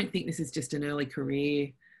don't think this is just an early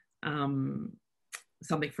career,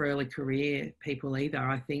 something for early career people either.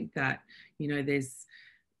 I think that, you know,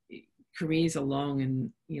 careers are long,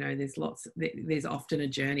 and, you know, there's often a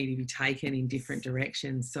journey to be taken in different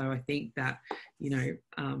directions. So I think that, you know,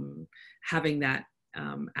 having that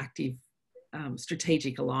active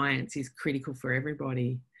strategic alliance is critical for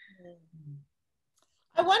everybody.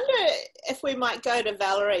 I wonder if we might go to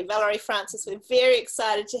Valerie. Valerie Francis, we're very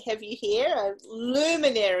excited to have you here, a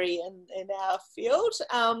luminary in our field.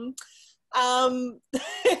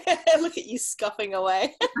 Look at you scoffing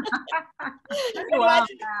away. Wow.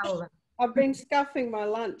 I've been scuffing my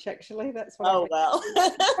lunch, actually. That's what. Oh, well.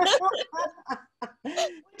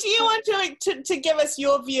 Do you want to give us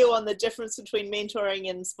your view on the difference between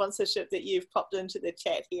mentoring and sponsorship that you've popped into the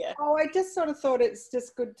chat here? Oh, I just sort of thought it's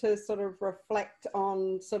just good to sort of reflect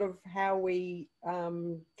on sort of how we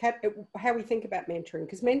think about mentoring,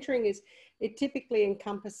 because mentoring it typically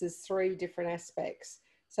encompasses 3 different aspects.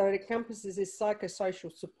 So it encompasses this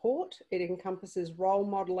psychosocial support, it encompasses role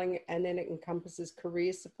modelling, and then it encompasses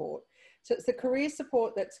career support. So it's the career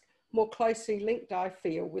support that's more closely linked, I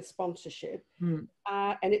feel, with sponsorship. And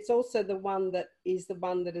it's also the one that is a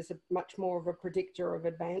much more of a predictor of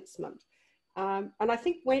advancement. And I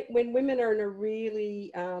think when women are in a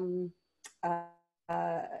really, in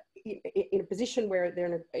a position where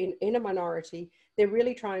they're in a minority, they're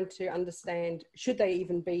really trying to understand, should they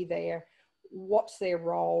even be there? What's their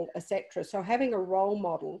role, etc. So having a role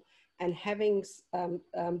model and having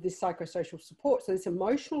this psychosocial support, so this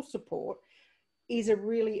emotional support, is a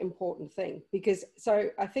really important thing, because so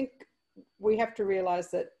I think we have to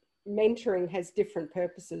realize that mentoring has different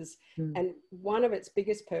purposes, and one of its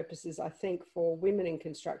biggest purposes, I think, for women in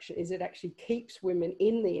construction is it actually keeps women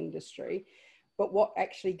in the industry. But what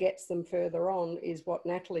actually gets them further on is what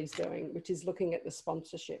Natalie's doing, which is looking at the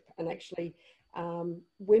sponsorship. And actually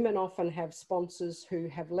women often have sponsors who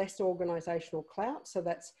have less organisational clout, so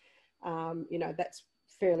that's you know, that's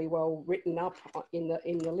fairly well written up in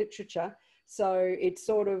the literature. So it's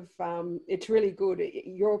sort of it's really good.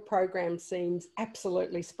 Your program seems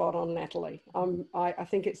absolutely spot on, Natalie. I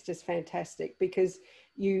think it's just fantastic, because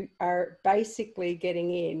you are basically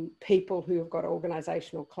getting in people who have got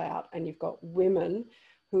organisational clout, and you've got women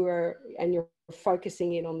who are, and you're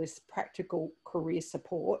focusing in on this practical career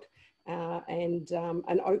support. And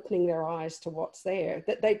opening their eyes to what's there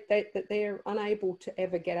that they're unable to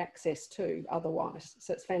ever get access to otherwise.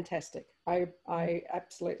 So it's fantastic. I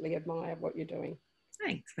absolutely admire what you're doing.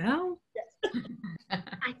 Thanks, Val.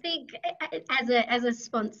 I think as a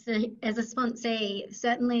sponsee,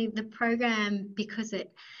 certainly the program, because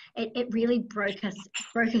it really broke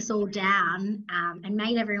us all down, and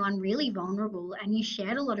made everyone really vulnerable, and you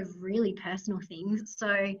shared a lot of really personal things.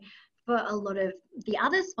 So for a lot of the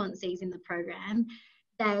other sponsees in the program,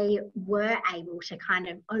 they were able to kind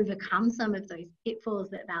of overcome some of those pitfalls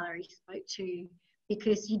that Valerie spoke to,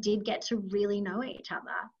 because you did get to really know each other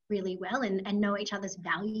really well, and know each other's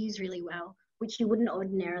values really well, which you wouldn't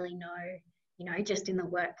ordinarily know, you know, just in the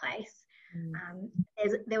workplace.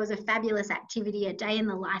 There was a fabulous activity, a day in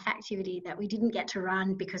the life activity, that we didn't get to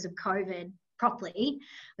run because of COVID properly.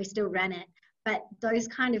 We still ran it. But those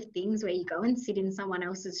kind of things where you go and sit in someone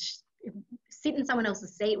else's seat,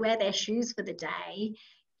 wear their shoes for the day,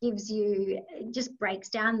 just breaks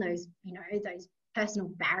down those, you know, those personal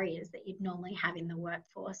barriers that you'd normally have in the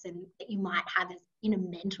workforce, and that you might have as in a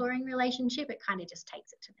mentoring relationship. It kind of just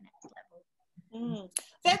takes it to the next level.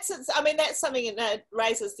 That's something that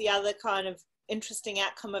raises the other kind of interesting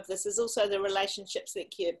outcome of this, is also the relationships that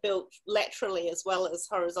get built laterally as well as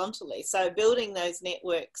horizontally. So building those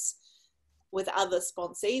networks with other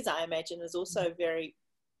sponsees, I imagine, is also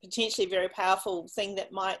potentially very powerful thing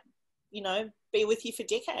that might, you know, be with you for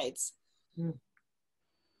decades.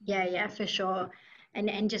 Yeah, for sure.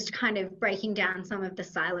 And just kind of breaking down some of the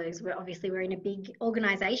silos. We're in a big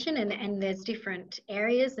organisation, and there's different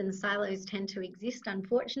areas, and silos tend to exist,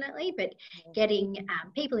 unfortunately, but getting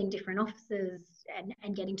people in different offices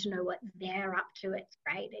and getting to know what they're up to, it's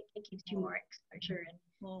great. It gives you more exposure,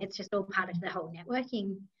 and it's just all part of the whole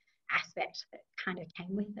networking aspect that kind of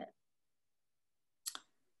came with it.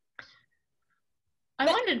 I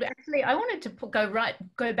wanted to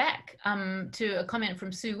go back to a comment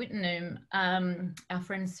from Sue Wittenham, our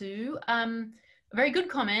friend Sue, A very good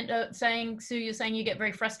comment saying, Sue, you're saying you get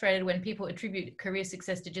very frustrated when people attribute career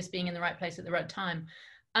success to just being in the right place at the right time.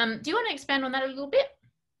 Do you want to expand on that a little bit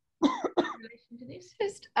in relation to this?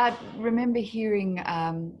 Just, I remember hearing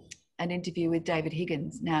an interview with David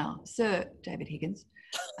Higgins, now Sir David Higgins,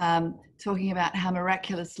 talking about how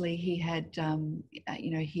miraculously he had,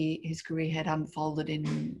 you know, his career had unfolded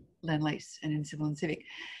in Lend-Lease and in Civil and Civic.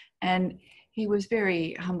 And he was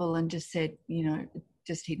very humble and just said, you know,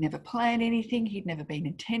 just he'd never planned anything. He'd never been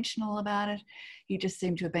intentional about it. He just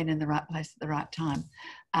seemed to have been in the right place at the right time.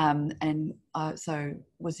 So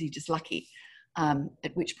was he just lucky?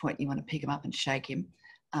 At which point you want to pick him up and shake him,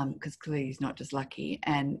 because clearly he's not just lucky.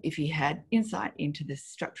 And if he had insight into this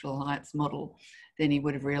structural alliance model, then he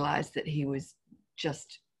would have realised that he was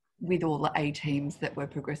just with all the A teams that were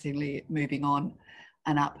progressively moving on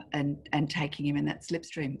and up and taking him in that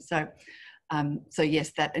slipstream. So, so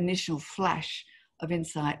yes, that initial flash of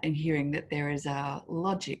insight and hearing that there is a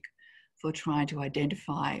logic for trying to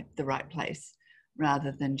identify the right place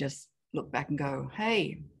rather than just look back and go,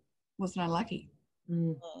 hey, wasn't I lucky?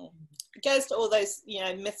 Mm. It goes to all those, you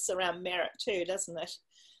know, myths around merit too, doesn't it?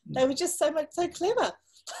 They were just so clever.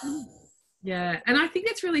 Yeah, and I think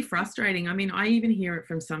it's really frustrating. I mean, I even hear it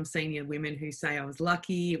from some senior women who say I was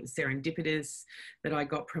lucky, it was serendipitous that I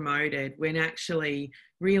got promoted, when actually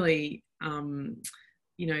really,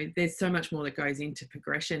 you know, there's so much more that goes into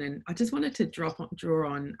progression. And I just wanted to draw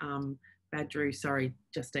on Badru, sorry,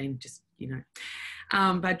 Justine, just, you know,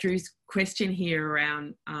 Badru's question here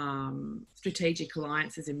around strategic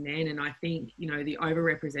alliances in men. And I think, you know, the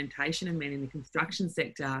overrepresentation of men in the construction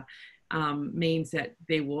sector means that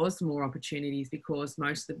there was more opportunities because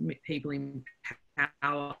most of the people in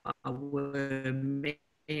power were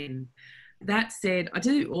men. That said, I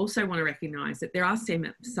do also want to recognise that there are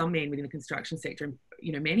some men within the construction sector, and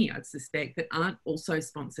you know, many I'd suspect, that aren't also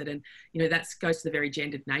sponsored, and you know, that goes to the very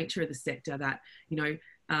gendered nature of the sector. That you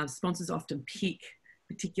know, sponsors often pick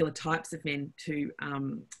particular types of men to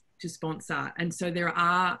sponsor, and so there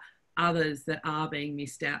are others that are being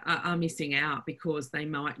missing out because they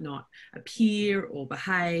might not appear or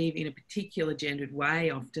behave in a particular gendered way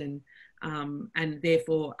often. And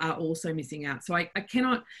therefore are also missing out. So I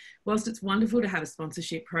cannot, whilst it's wonderful to have a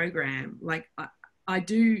sponsorship program, like I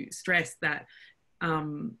do stress that,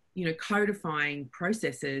 you know, codifying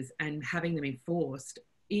processes and having them enforced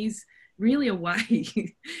is really a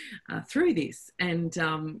way through this. And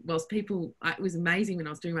whilst people, it was amazing when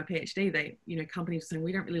I was doing my PhD, they, you know, companies were saying,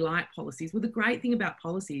 we don't really like policies. Well, the great thing about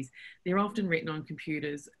policies, they're often written on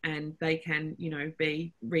computers and they can, you know,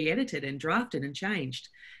 be re-edited and drafted and changed.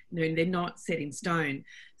 You know, they're not set in stone.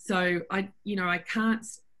 So I can't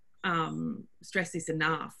stress this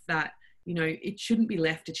enough that, you know, it shouldn't be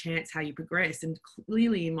left to chance how you progress. And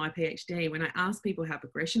clearly in my PhD, when I asked people how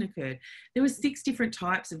progression occurred, there were 6 different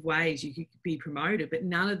types of ways you could be promoted, but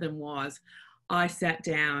none of them was, I sat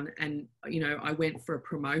down and, you know, I went for a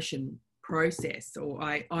promotion process, or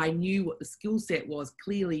I knew what the skill set was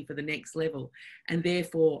clearly for the next level, and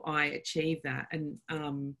therefore I achieved that. And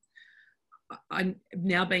I'm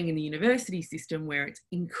now being in the university system where it's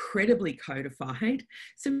incredibly codified.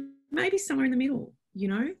 So maybe somewhere in the middle, you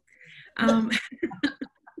know?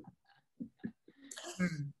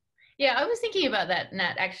 Yeah, I was thinking about that,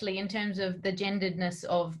 Nat, actually, in terms of the genderedness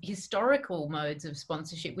of historical modes of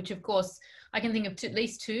sponsorship, which of course I can think of at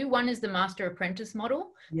least 2. One is the master apprentice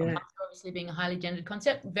model, master obviously being a highly gendered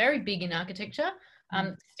concept, very big in architecture,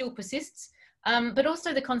 still persists. But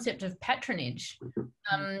also the concept of patronage,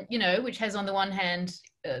 you know, which has on the one hand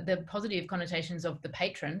the positive connotations of the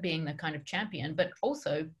patron being the kind of champion, but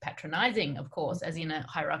also patronizing, of course, as in a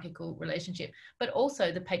hierarchical relationship, but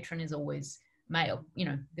also the patron is always male, you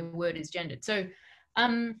know, the word is gendered. So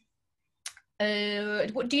do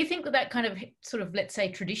you think that kind of sort of, let's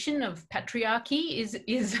say, tradition of patriarchy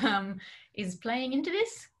is playing into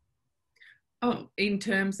this? Oh, in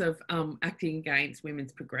terms of acting against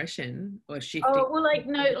women's progression or shifting? Oh, well, like,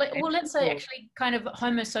 no, like, well, let's say actually kind of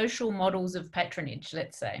homosocial models of patronage,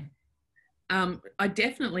 let's say. I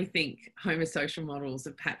definitely think homosocial models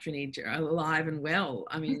of patronage are alive and well.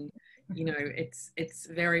 I mean, you know, it's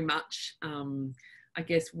very much, I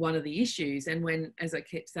guess, one of the issues. And when, as I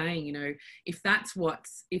kept saying, you know, if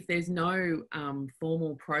there's no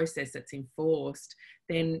formal process that's enforced,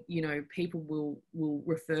 then, you know, people will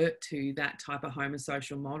revert to that type of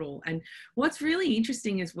homosocial model. And what's really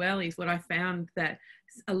interesting as well is what I found, that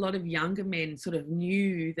a lot of younger men sort of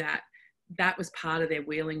knew that that was part of their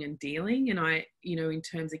wheeling and dealing. And I, you know, in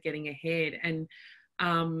terms of getting ahead, and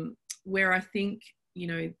where I think you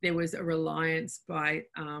know, there was a reliance by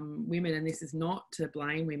women, and this is not to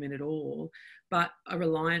blame women at all, but a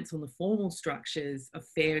reliance on the formal structures of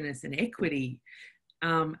fairness and equity,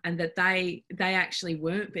 and that they actually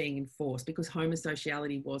weren't being enforced because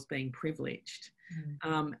homosociality was being privileged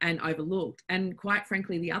and overlooked. And quite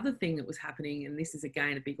frankly, the other thing that was happening, and this is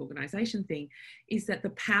again a big organisation thing, is that the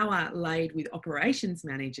power laid with operations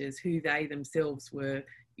managers, who they themselves were,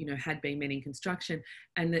 you know, had been men in construction,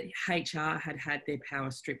 and that HR had had their power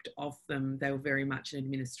stripped off them. They were very much an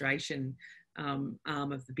administration arm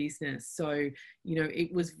of the business. So, you know,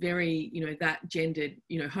 it was very, you know, that gendered,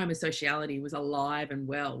 you know, homosociality was alive and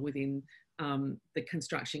well within the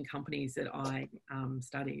construction companies that I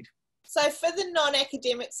studied. So for the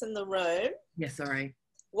non-academics in the room, yeah, sorry,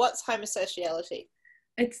 what's homosociality?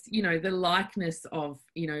 It's, you know, the likeness of,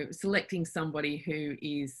 you know, selecting somebody who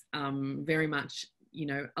is very much, you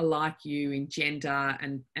know, alike you in gender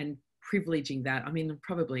and privileging that. I mean,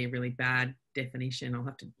 probably a really bad definition. I'll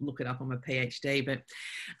have to look it up on my PhD, but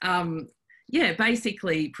yeah,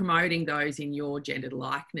 basically promoting those in your gendered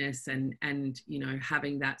likeness and you know,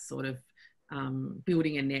 having that sort of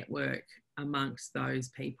building a network amongst those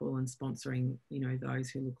people and sponsoring, you know, those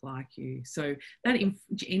who look like you. So that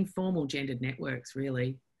informal gendered networks,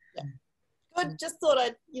 really. Yeah. Good. Just thought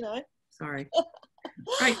I'd, you know. Sorry.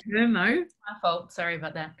 Great term though. My fault. Sorry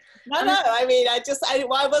about that. No, I mean,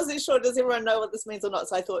 I wasn't sure, does everyone know what this means or not?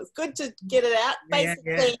 So I thought it's good to get it out.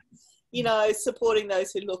 Basically, you know, supporting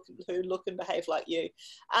those who look and behave like you.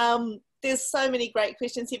 There's so many great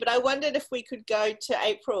questions here, but I wondered if we could go to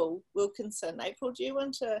April Wilkinson. April, do you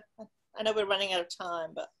want to? I know we're running out of time,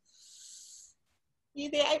 but are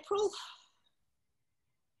you there, April?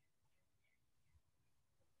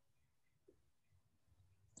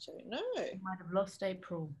 I don't know. Might have lost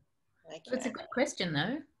April. Okay. It's a good question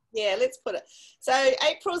though. Yeah, let's put it. So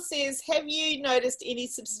April says, have you noticed any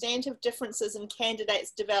substantive differences in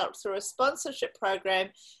candidates developed through a sponsorship program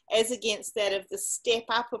as against that of the step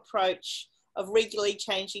up approach of regularly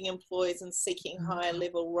changing employers and seeking higher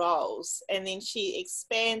level roles? And then she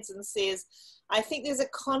expands and says, I think there's a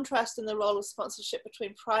contrast in the role of sponsorship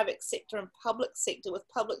between private sector and public sector, with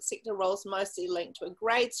public sector roles mostly linked to a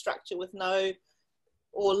grade structure with no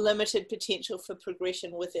or limited potential for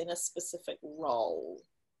progression within a specific role.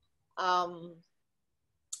 Do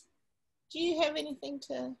you have anything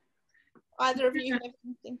to, either of you have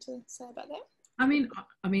anything to say about that? I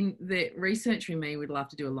mean, the researcher in me would love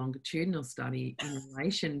to do a longitudinal study in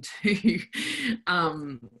relation to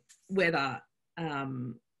whether,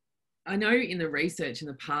 I know in the research in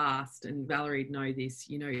the past, and Valerie'd know this,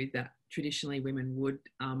 you know, that traditionally women would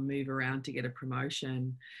move around to get a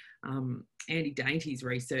promotion. Andy Dainty's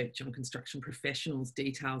research on construction professionals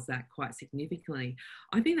details that quite significantly.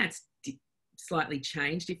 I think that's slightly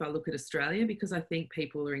changed if I look at Australia, because I think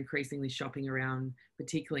people are increasingly shopping around,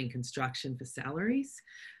 particularly in construction, for salaries.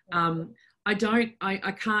 I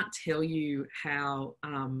can't tell you how,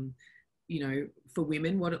 you know, for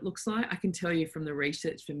women what it looks like. I can tell you from the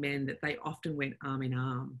research for men that they often went arm in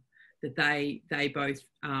arm, that they both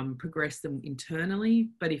progressed them internally,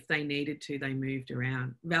 but if they needed to, they moved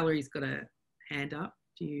around. Valerie's got a hand up.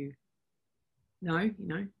 Do you know? You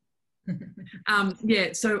know?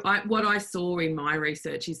 Yeah, so what I saw in my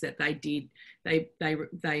research is that they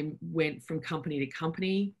went from company to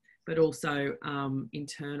company, but also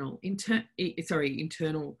internal. In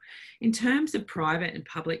terms of private and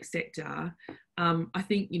public sector, I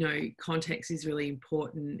think, you know, context is really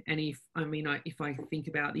important. And if I think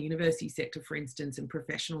about the university sector, for instance, and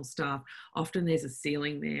professional staff, often there's a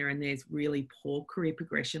ceiling there and there's really poor career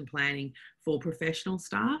progression planning for professional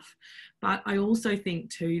staff. But I also think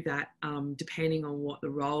too that depending on what the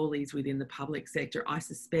role is within the public sector, I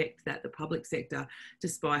suspect that the public sector,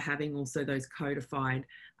 despite having also those codified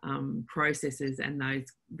processes and those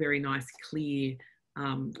very nice, clear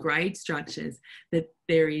grade structures, that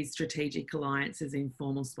there is strategic alliances,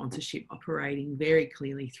 informal sponsorship operating very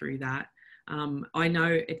clearly through that. I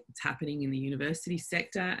know it's happening in the university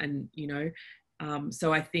sector, and, you know,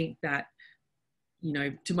 so I think that, you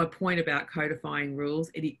know, to my point about codifying rules,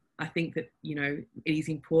 I think that, you know, it is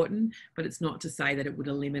important, but it's not to say that it would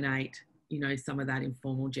eliminate, you know, some of that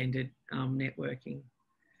informal gendered networking.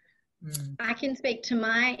 I can speak to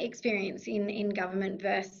my experience in government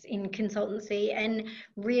versus in consultancy, and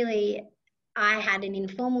really I had an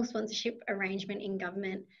informal sponsorship arrangement in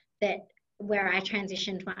government where I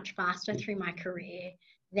transitioned much faster through my career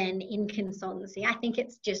than in consultancy. I think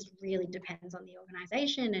it's just really depends on the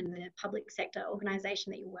organisation and the public sector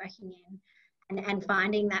organisation that you're working in and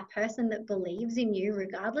finding that person that believes in you,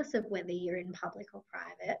 regardless of whether you're in public or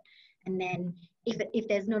private. And then if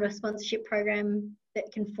there's not a sponsorship program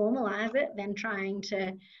that can formalize it, then trying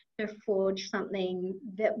to forge something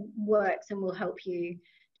that works and will help you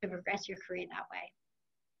to progress your career that way.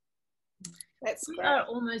 That's great. We are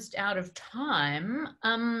almost out of time.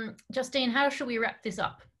 Justine, how should we wrap this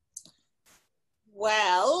up?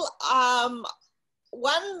 Well,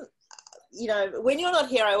 one, you know, when you're not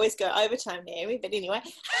here, I always go overtime, Naomi, but anyway.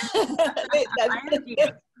 But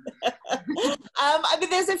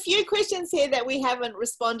there's a few questions here that we haven't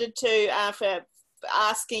responded to for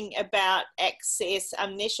asking about access.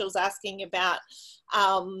 Neshel's asking about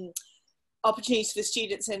opportunities for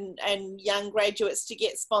students and young graduates to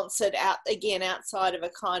get sponsored outside of a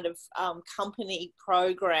kind of company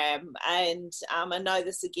program. And I know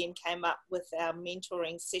this again came up with our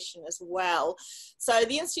mentoring session as well. So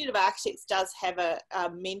the Institute of Architects does have a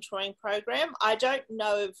mentoring program. I don't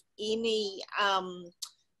know of any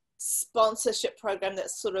sponsorship program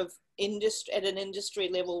that's sort of at an industry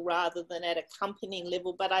level rather than at a company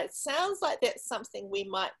level, but it sounds like that's something we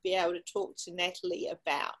might be able to talk to Natalie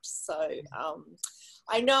about. So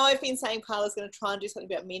I know I've been saying Parlour's going to try and do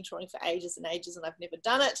something about mentoring for ages and ages, and I've never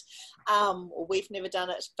done it, or we've never done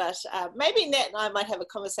it, but maybe Nat and I might have a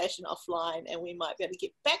conversation offline and we might be able to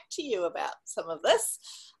get back to you about some of this.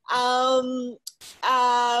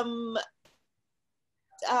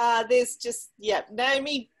 There's just, yeah,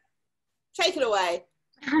 Naomi, take it away.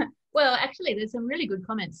 Well, actually, there's some really good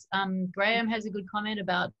comments. Graham has a good comment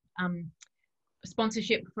about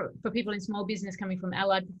sponsorship for people in small business coming from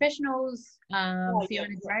allied professionals.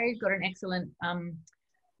 Fiona Gray's got an excellent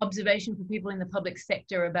observation for people in the public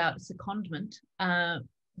sector about secondment.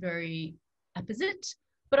 Very apposite.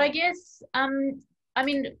 But I guess, I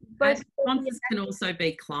mean, both sponsors can also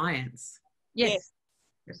be clients. Yes,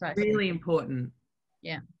 precisely. Really important.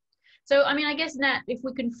 Yeah. So, I mean, I guess, Nat, if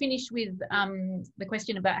we can finish with the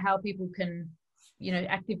question about how people can, you know,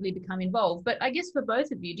 actively become involved. But I guess for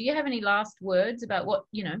both of you, do you have any last words about what,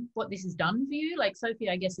 you know, what this has done for you? Like Sophie,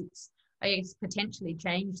 I guess potentially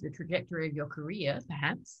changed the trajectory of your career,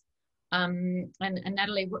 perhaps. And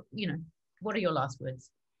Natalie, what are your last words?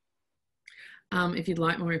 If you'd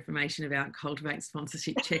like more information about Cultivate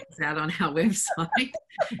sponsorship, check us out on our website.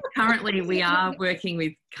 Currently, we are working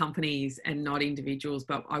with companies and not individuals,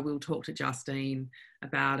 but I will talk to Justine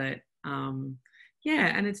about it.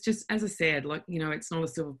 Yeah, and it's just, as I said, like, you know, it's not a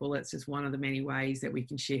silver bullet. It's just one of the many ways that we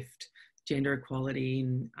can shift gender equality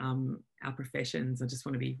in our professions. I just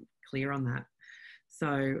want to be clear on that.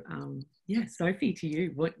 So, yeah, Sophie, to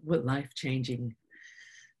you, what life-changing?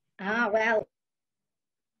 Well,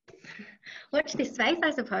 watch this space,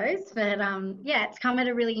 I suppose. But yeah, it's come at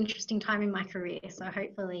a really interesting time in my career. So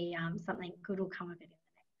hopefully something good will come of it in the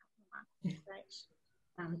next couple of months.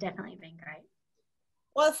 Great. Definitely been great.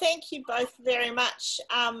 Well, thank you both very much.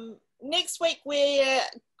 Next week, we're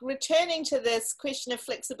returning to this question of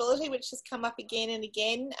flexibility, which has come up again and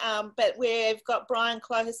again. But we've got Brian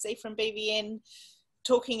Clohessy from BVN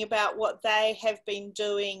talking about what they have been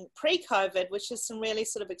doing pre-COVID, which is some really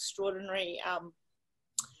sort of extraordinary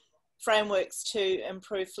frameworks to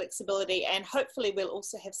improve flexibility, and hopefully we'll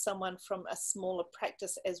also have someone from a smaller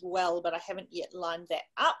practice as well, but I haven't yet lined that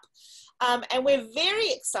up. And we're very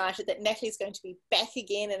excited that Natalie's going to be back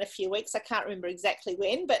again in a few weeks. I can't remember exactly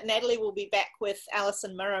when, but Natalie will be back with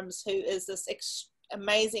Alison Mirams, who is this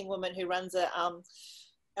amazing woman who runs a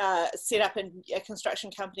set up a construction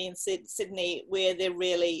company in Sydney, where they're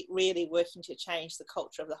really, really working to change the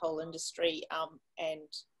culture of the whole industry. And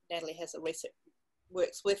Natalie has a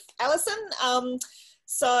works with Alison.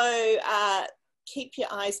 So keep your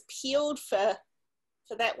eyes peeled for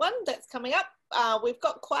that one that's coming up. We've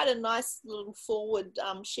got quite a nice little forward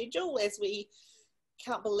schedule, as we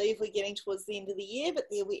can't believe we're getting towards the end of the year, but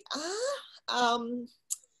there we are.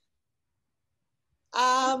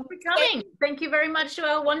 Thanks for coming. Thank you very much to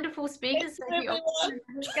our wonderful speakers. Round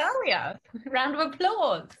of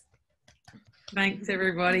applause. Thanks,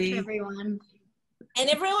 everybody. Thanks, everyone. And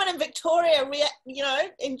everyone in Victoria, you know,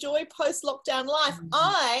 enjoy post-lockdown life.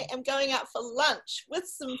 I am going out for lunch with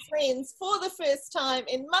some friends for the first time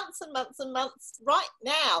in months and months and months right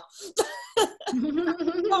now.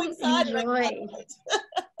 So excited.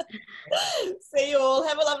 See you all.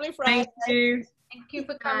 Have a lovely Friday. Thank you. Thank you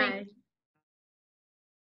for coming. Bye.